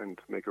rate, and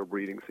make your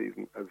breeding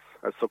season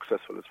as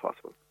successful as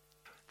possible.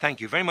 Thank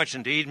you very much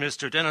indeed,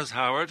 Mr. Dennis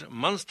Howard,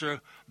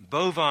 Munster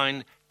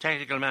Bovine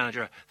Technical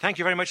Manager. Thank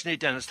you very much indeed,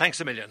 Dennis. Thanks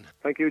a million.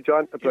 Thank you,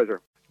 John. A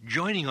pleasure.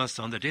 Joining us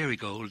on the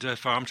Dairygold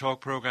Farm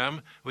Talk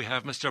programme, we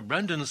have Mr.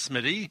 Brendan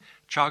Smithy,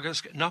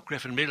 Teagasc,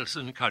 Knockgriffin,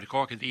 Middleton, County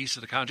Cork in the east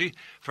of the county.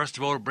 First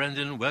of all,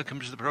 Brendan, welcome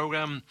to the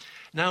programme.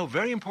 Now,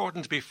 very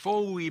important,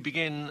 before we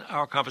begin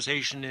our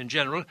conversation in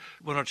general,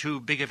 one or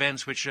two big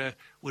events which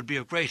would be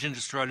of great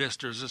interest to our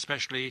listeners,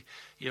 especially,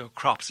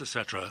 crops,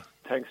 etc.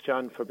 Thanks,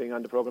 John, for being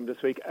on the programme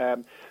this week.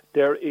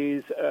 There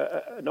is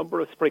a number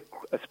of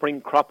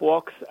spring crop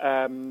walks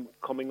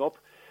coming up.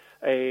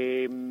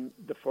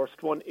 The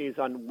first one is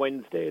on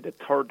Wednesday, the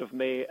 3rd of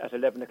May at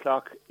 11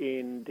 o'clock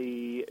in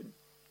the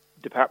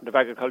Department of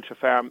Agriculture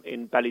farm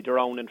in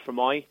Ballydown in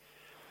Fermoy.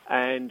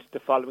 And the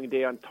following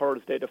day, on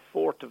Thursday, the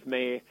 4th of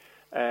May,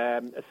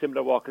 a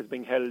similar walk is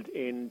being held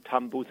in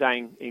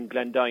Tambuzang in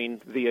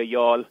Glendyne via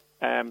Youghal.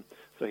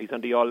 So he's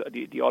on the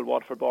Youghal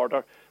Waterford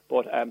border.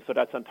 But so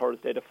that's on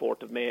Thursday, the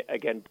 4th of May.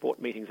 Again, both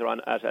meetings are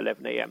on at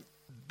 11 a.m.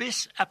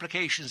 BIS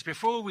applications,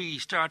 before we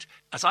start,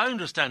 as I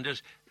understand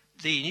it,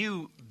 the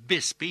new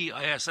BIS,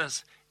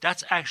 BISS,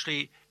 that's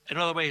actually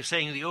another way of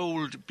saying the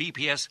old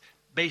BPS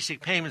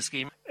basic payment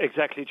scheme.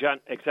 Exactly, John.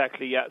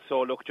 Exactly, yeah.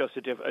 So, look, just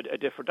a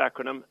different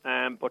acronym,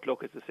 but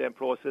look, it's the same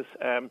process.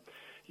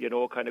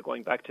 Kind of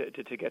going back to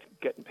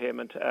getting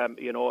payment,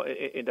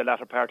 in the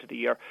latter part of the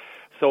year.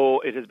 So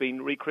it has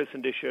been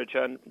rechristened this year,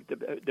 John,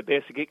 the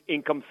Basic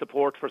Income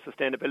Support for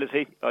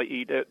Sustainability,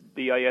 i.e. the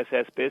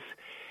BISS BIS.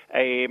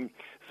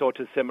 So it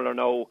is similar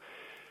now.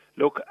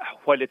 Look,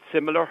 while it's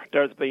similar,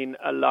 there's been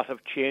a lot of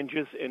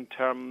changes in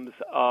terms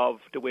of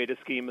the way the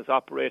scheme is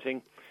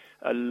operating.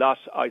 A lot,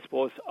 I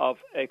suppose, of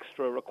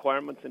extra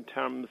requirements in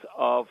terms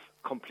of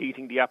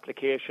completing the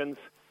applications,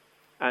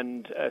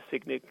 and a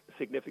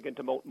significant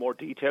amount more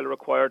detail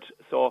required.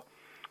 So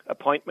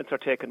appointments are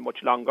taking much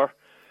longer.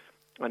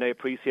 And I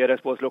appreciate, I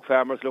suppose,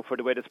 farmers look for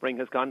the way the spring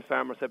has gone.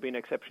 Farmers have been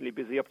exceptionally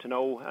busy up to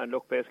now, and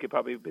basically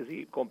probably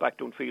busy going back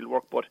doing field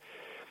work. But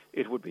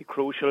it would be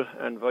crucial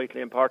and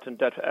vitally important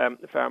that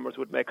farmers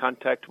would make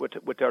contact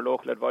with their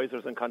local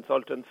advisors and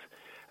consultants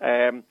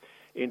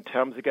in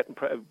terms of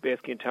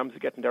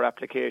getting their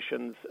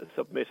applications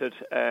submitted.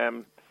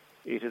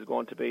 It is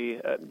going to be,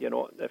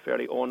 a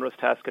fairly onerous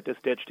task at this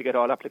stage to get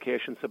all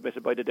applications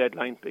submitted by the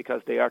deadline,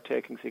 because they are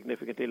taking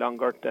significantly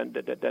longer than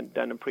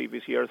in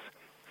previous years.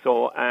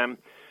 So,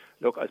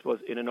 look, I suppose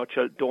in a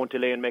nutshell, don't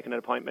delay in making an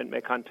appointment,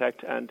 make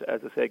contact, and as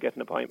I say, get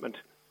an appointment.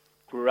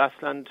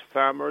 Grassland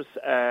farmers,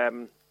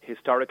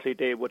 historically,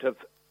 they would have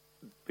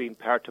been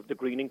part of the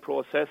greening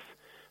process,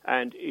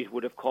 and it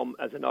would have come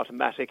as an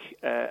automatic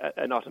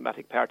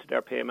part of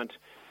their payment.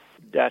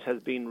 That has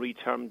been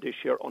retermed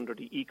this year under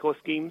the eco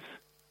schemes,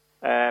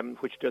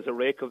 which there's a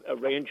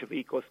range of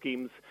eco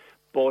schemes,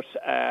 but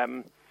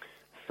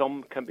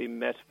some can be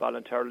met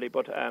voluntarily,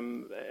 but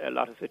a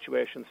lot of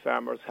situations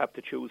farmers have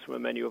to choose from a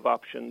menu of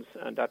options,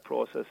 and that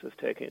process is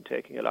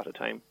taking a lot of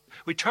time.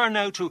 We turn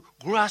now to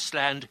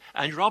grassland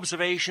and your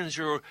observations,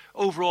 your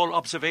overall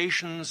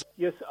observations.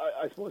 Yes,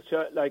 I suppose,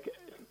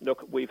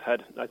 look, we've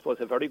had, I suppose,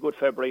 a very good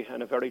February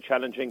and a very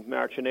challenging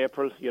March and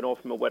April,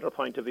 from a weather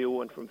point of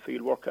view and from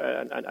fieldwork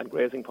and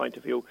grazing point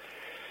of view.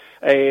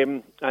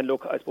 And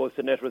look, I suppose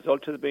the net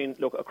result has been,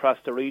 across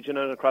the region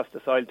and across the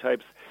soil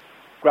types,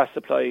 grass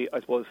supply, I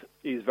suppose,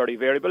 is very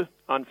variable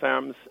on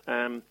farms.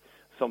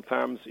 Some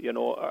farms,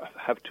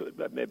 have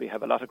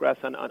a lot of grass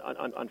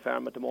on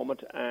farm at the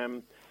moment.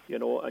 And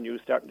you're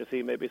starting to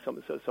see maybe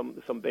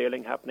some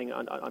baling happening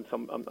on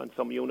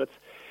some units.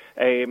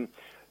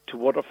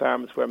 To other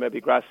farms where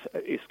maybe grass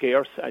is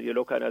scarce, and you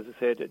look at, as I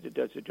said,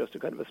 there's just a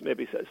kind of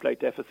maybe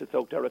slight deficits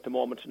out there at the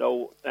moment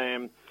now.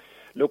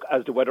 Look,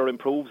 as the weather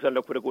improves, and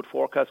look with a good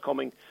forecast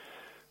coming,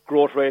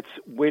 growth rates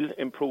will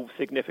improve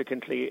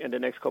significantly in the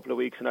next couple of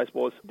weeks. And I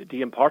suppose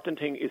the important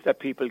thing is that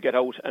people get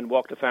out and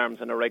walk the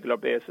farms on a regular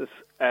basis.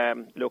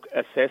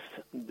 Assess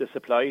the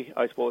supply,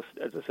 I suppose,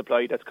 as a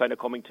supply that's kind of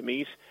coming to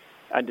meet,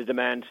 and the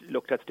demand,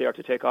 that's there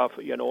to take off,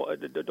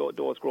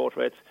 those growth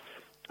rates.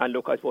 And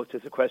look, I suppose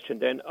there's a question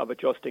then of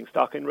adjusting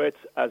stocking rates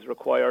as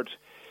required.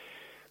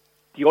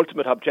 The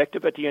ultimate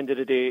objective at the end of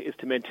the day is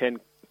to maintain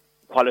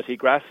quality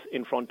grass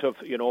in front of,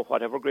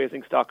 whatever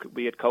grazing stock,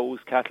 be it cows,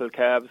 cattle,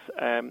 calves,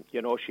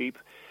 sheep.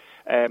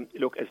 Is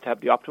to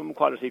have the optimum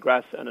quality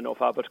grass and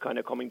enough of it kind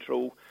of coming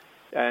through.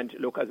 And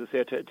look, as I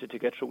say, to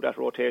get through that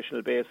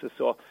rotational basis.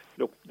 So,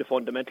 look, the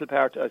fundamental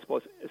part, I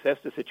suppose, assess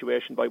the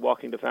situation by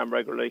walking the farm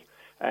regularly.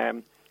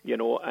 And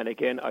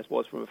again, I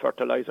suppose from a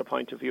fertiliser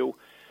point of view,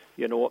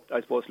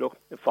 I suppose,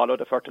 follow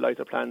the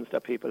fertiliser plans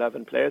that people have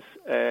in place,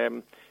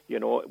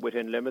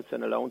 within limits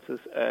and allowances,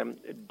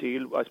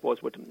 deal, I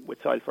suppose,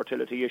 with soil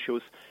fertility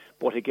issues.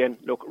 But again,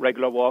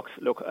 regular walks,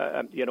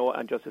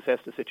 and just assess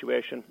the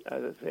situation,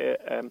 as I say,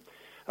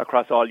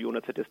 across all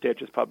units at this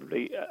stage is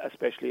probably,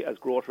 especially as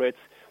growth rates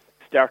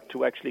start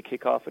to actually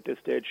kick off at this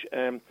stage.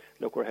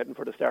 We're heading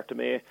for the start of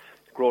May.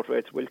 Growth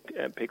rates will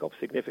pick up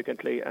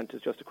significantly, and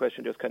it's just a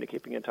question just kind of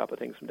keeping on top of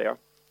things from there.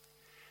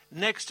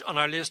 Next on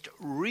our list,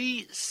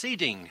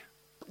 reseeding.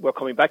 We're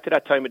coming back to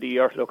that time of the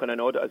year. And I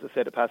know that, as I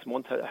said, the past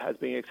month has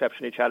been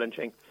exceptionally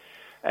challenging.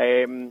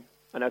 And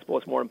I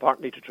suppose more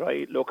importantly to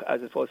try,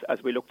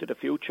 as we look to the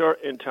future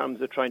in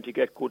terms of trying to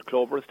get good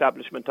clover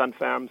establishment on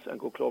farms and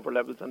good clover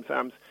levels on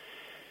farms,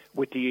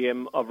 with the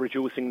aim of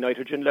reducing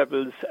nitrogen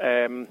levels,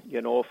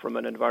 from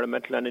an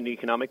environmental and an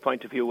economic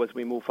point of view as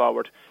we move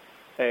forward.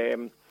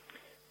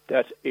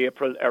 That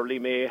April, early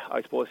May,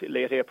 I suppose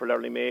late April,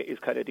 early May is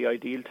kind of the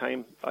ideal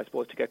time, I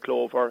suppose, to get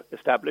clover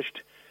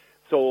established.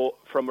 So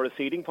from a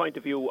reseeding point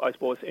of view, I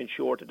suppose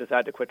ensure that there's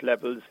adequate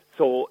levels.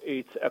 So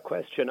it's a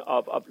question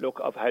of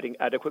having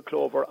adequate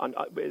clover on,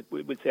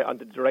 we would say, on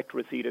the direct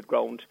reseeded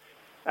ground.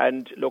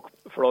 And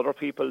for other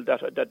people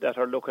that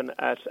are looking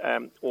at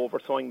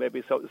oversowing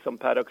maybe some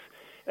paddocks,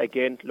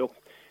 again,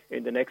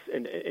 in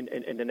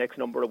the next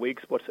number of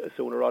weeks, but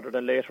sooner rather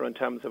than later, in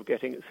terms of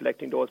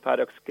selecting those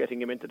paddocks, getting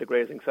them into the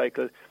grazing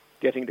cycle,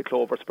 getting the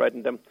clover,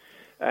 spreading them.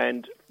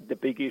 And the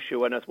big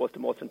issue, and I suppose the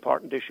most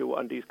important issue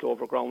on these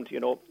clover ground,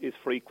 is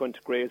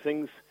frequent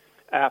grazings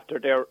after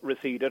they're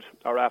reseeded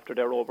or after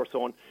they're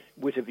oversown,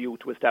 with a view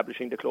to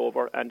establishing the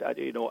clover and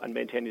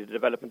maintaining the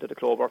development of the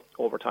clover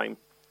over time.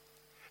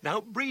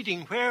 Now,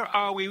 breeding, where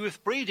are we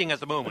with breeding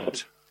at the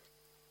moment?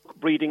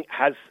 Breeding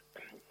has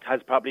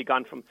probably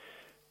gone from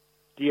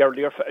the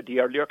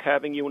earlier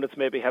calving units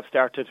maybe have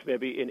started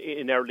maybe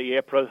in early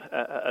April.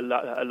 A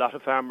lot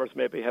of farmers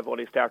maybe have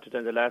only started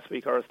in the last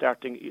week or are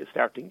starting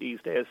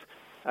these days.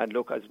 And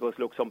I suppose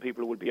some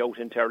people will be out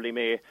into early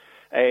May.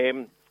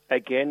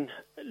 Again,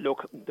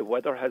 the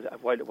weather has,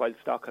 while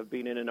stock have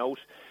been in and out,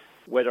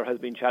 weather has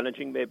been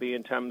challenging maybe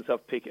in terms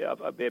of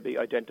maybe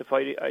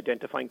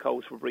identifying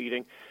cows for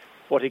breeding.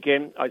 But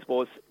again, I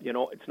suppose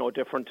it's no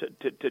different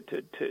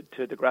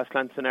to the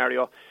grassland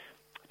scenario.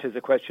 It is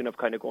a question of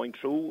kind of going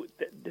through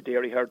the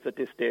dairy herds at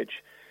this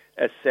stage,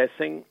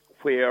 assessing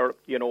where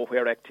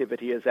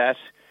activity is at.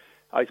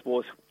 I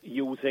suppose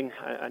using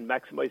and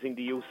maximising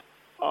the use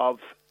of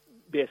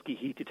basically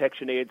heat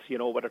detection aids,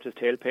 whether it is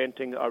tail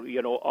painting or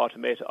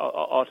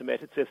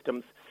automated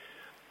systems.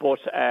 But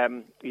I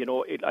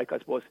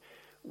suppose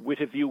with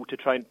a view to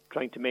trying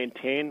to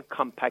maintain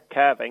compact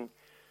calving.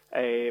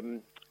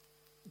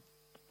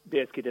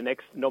 Basically, the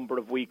next number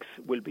of weeks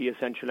will be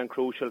essential and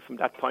crucial from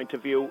that point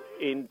of view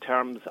in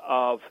terms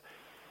of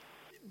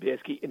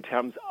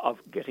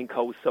getting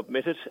cows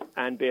submitted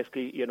and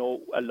basically,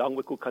 along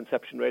with good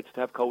conception rates, to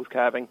have cows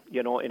calving,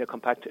 in a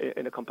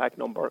compact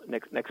number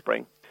next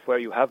spring. Where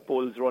you have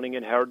bulls running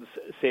in herds,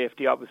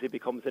 safety obviously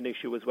becomes an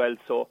issue as well.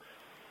 So,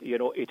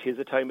 it is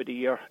a time of the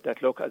year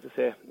that, as I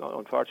say,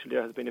 unfortunately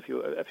there has been a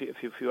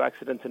few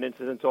accidents and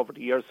incidents over the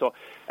years. So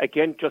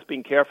again, just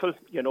being careful, as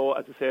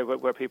I say,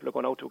 where people are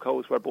going out to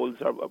cows, where bulls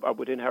are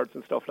within herds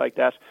and stuff like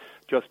that.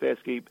 Just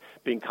basically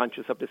being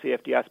conscious of the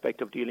safety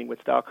aspect of dealing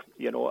with stock,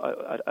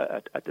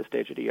 at this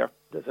stage of the year.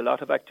 There's a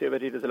lot of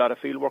activity. There's a lot of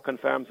field work on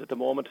farms at the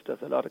moment.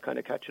 There's a lot of kind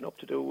of catching up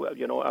to do,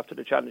 after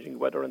the challenging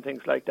weather and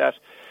things like that.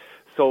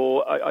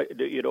 So,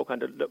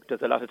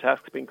 there's a lot of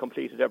tasks being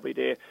completed every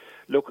day.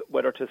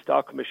 Whether it's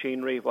stock,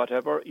 machinery,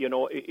 whatever,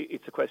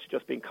 it's a question of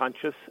just being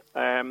conscious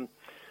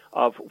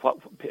of what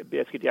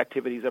basically the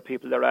activities that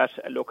people are at.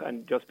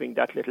 And just being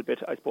that little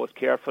bit, I suppose,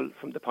 careful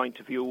from the point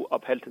of view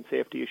of health and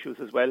safety issues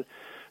as well.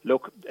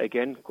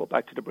 Again, go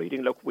back to the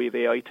breeding. We have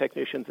AI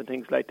technicians and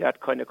things like that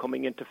kind of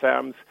coming into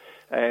farms,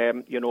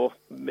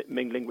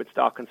 mingling with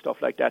stock and stuff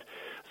like that.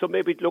 So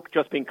maybe,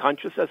 just being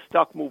conscious as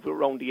stock move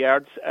around the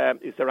yards.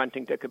 Is there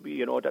anything that could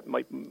be,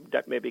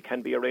 that maybe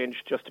can be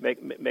arranged just to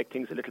make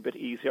things a little bit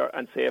easier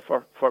and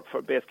safer for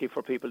basically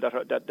for people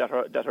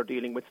that are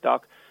dealing with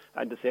stock,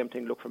 and the same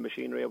thing for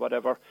machinery or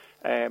whatever.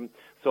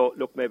 So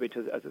maybe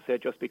as I say,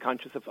 just be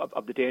conscious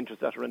of the dangers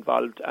that are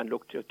involved, and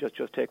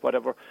just take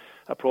whatever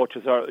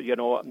approaches are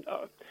or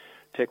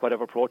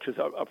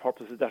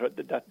purposes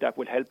that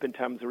will help in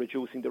terms of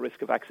reducing the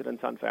risk of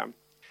accidents on farm.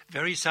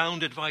 Very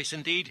sound advice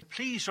indeed.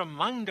 Please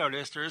remind our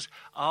listeners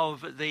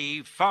of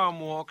the farm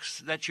walks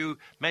that you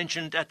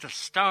mentioned at the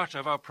start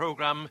of our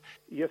programme.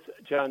 Yes,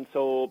 John.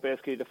 So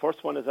basically the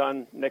first one is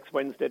on next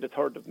Wednesday, the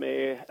 3rd of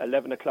May,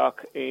 11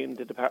 o'clock in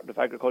the Department of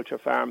Agriculture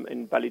farm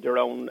in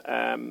Ballyderone,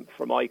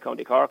 Fermoy,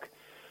 County Cork.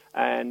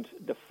 And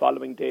the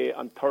following day,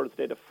 on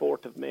Thursday, the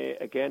 4th of May,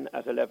 again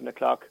at 11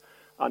 o'clock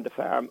on the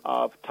farm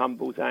of Tom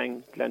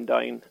Buzang,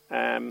 Glendyne.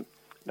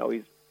 Now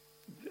he's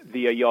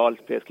via Youghal,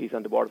 basically he's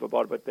on the board of a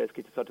board, but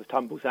basically so there's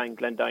Tom Buzang,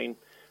 Glendyne,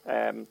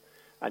 and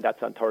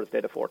that's on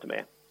Thursday, the 4th of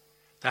May.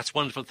 That's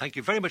wonderful. Thank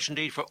you very much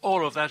indeed for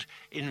all of that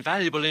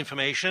invaluable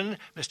information.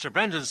 Mr.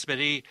 Brendan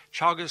Smitty,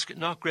 Teagasc,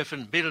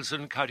 Knockgriffin,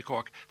 Middleton, County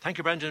Cork. Thank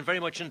you, Brendan,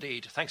 very much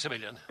indeed. Thanks a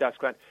million. That's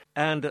great.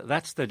 And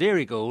that's the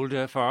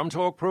Dairygold Farm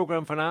Talk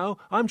programme for now.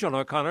 I'm John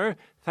O'Connor.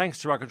 Thanks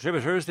to our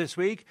contributors this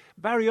week.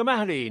 Barry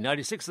O'Mahony,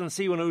 96 and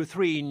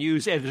C103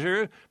 News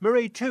Editor.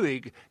 Mairead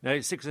Tuig,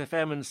 96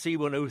 FM and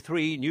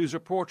C103 News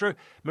Reporter.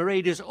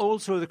 Mairead is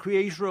also the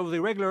creator of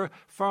the regular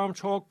Farm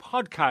Talk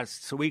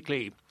podcasts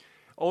weekly.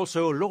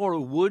 Also,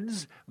 Laura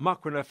Woods,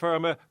 Macra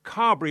Ferma,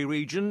 Carbery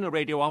Region, a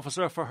radio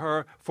officer for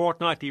her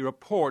fortnightly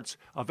reports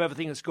of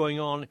everything that's going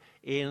on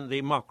in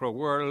the Macra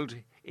world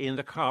in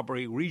the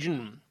Carbery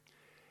Region.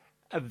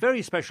 A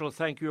very special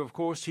thank you, of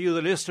course, to you,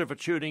 the listener, for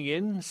tuning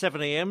in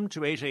 7 a.m.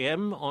 to 8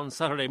 a.m. on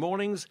Saturday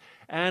mornings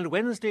and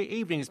Wednesday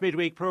evenings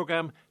midweek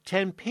programme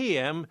 10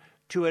 p.m.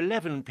 to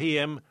 11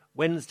 p.m.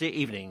 Wednesday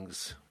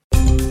evenings.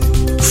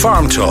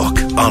 Farm Talk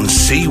on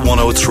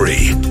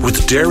C103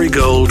 with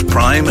Dairygold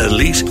Prime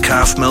Elite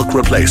Calf Milk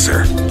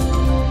Replacer.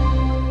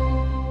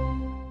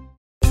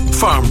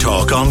 Farm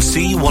Talk on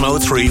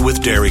C103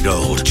 with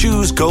Dairygold.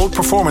 Choose Gold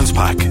Performance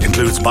Pack.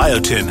 Includes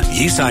biotin,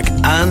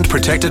 YESAC and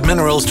protected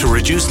minerals to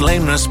reduce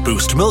lameness,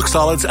 boost milk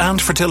solids and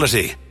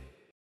fertility.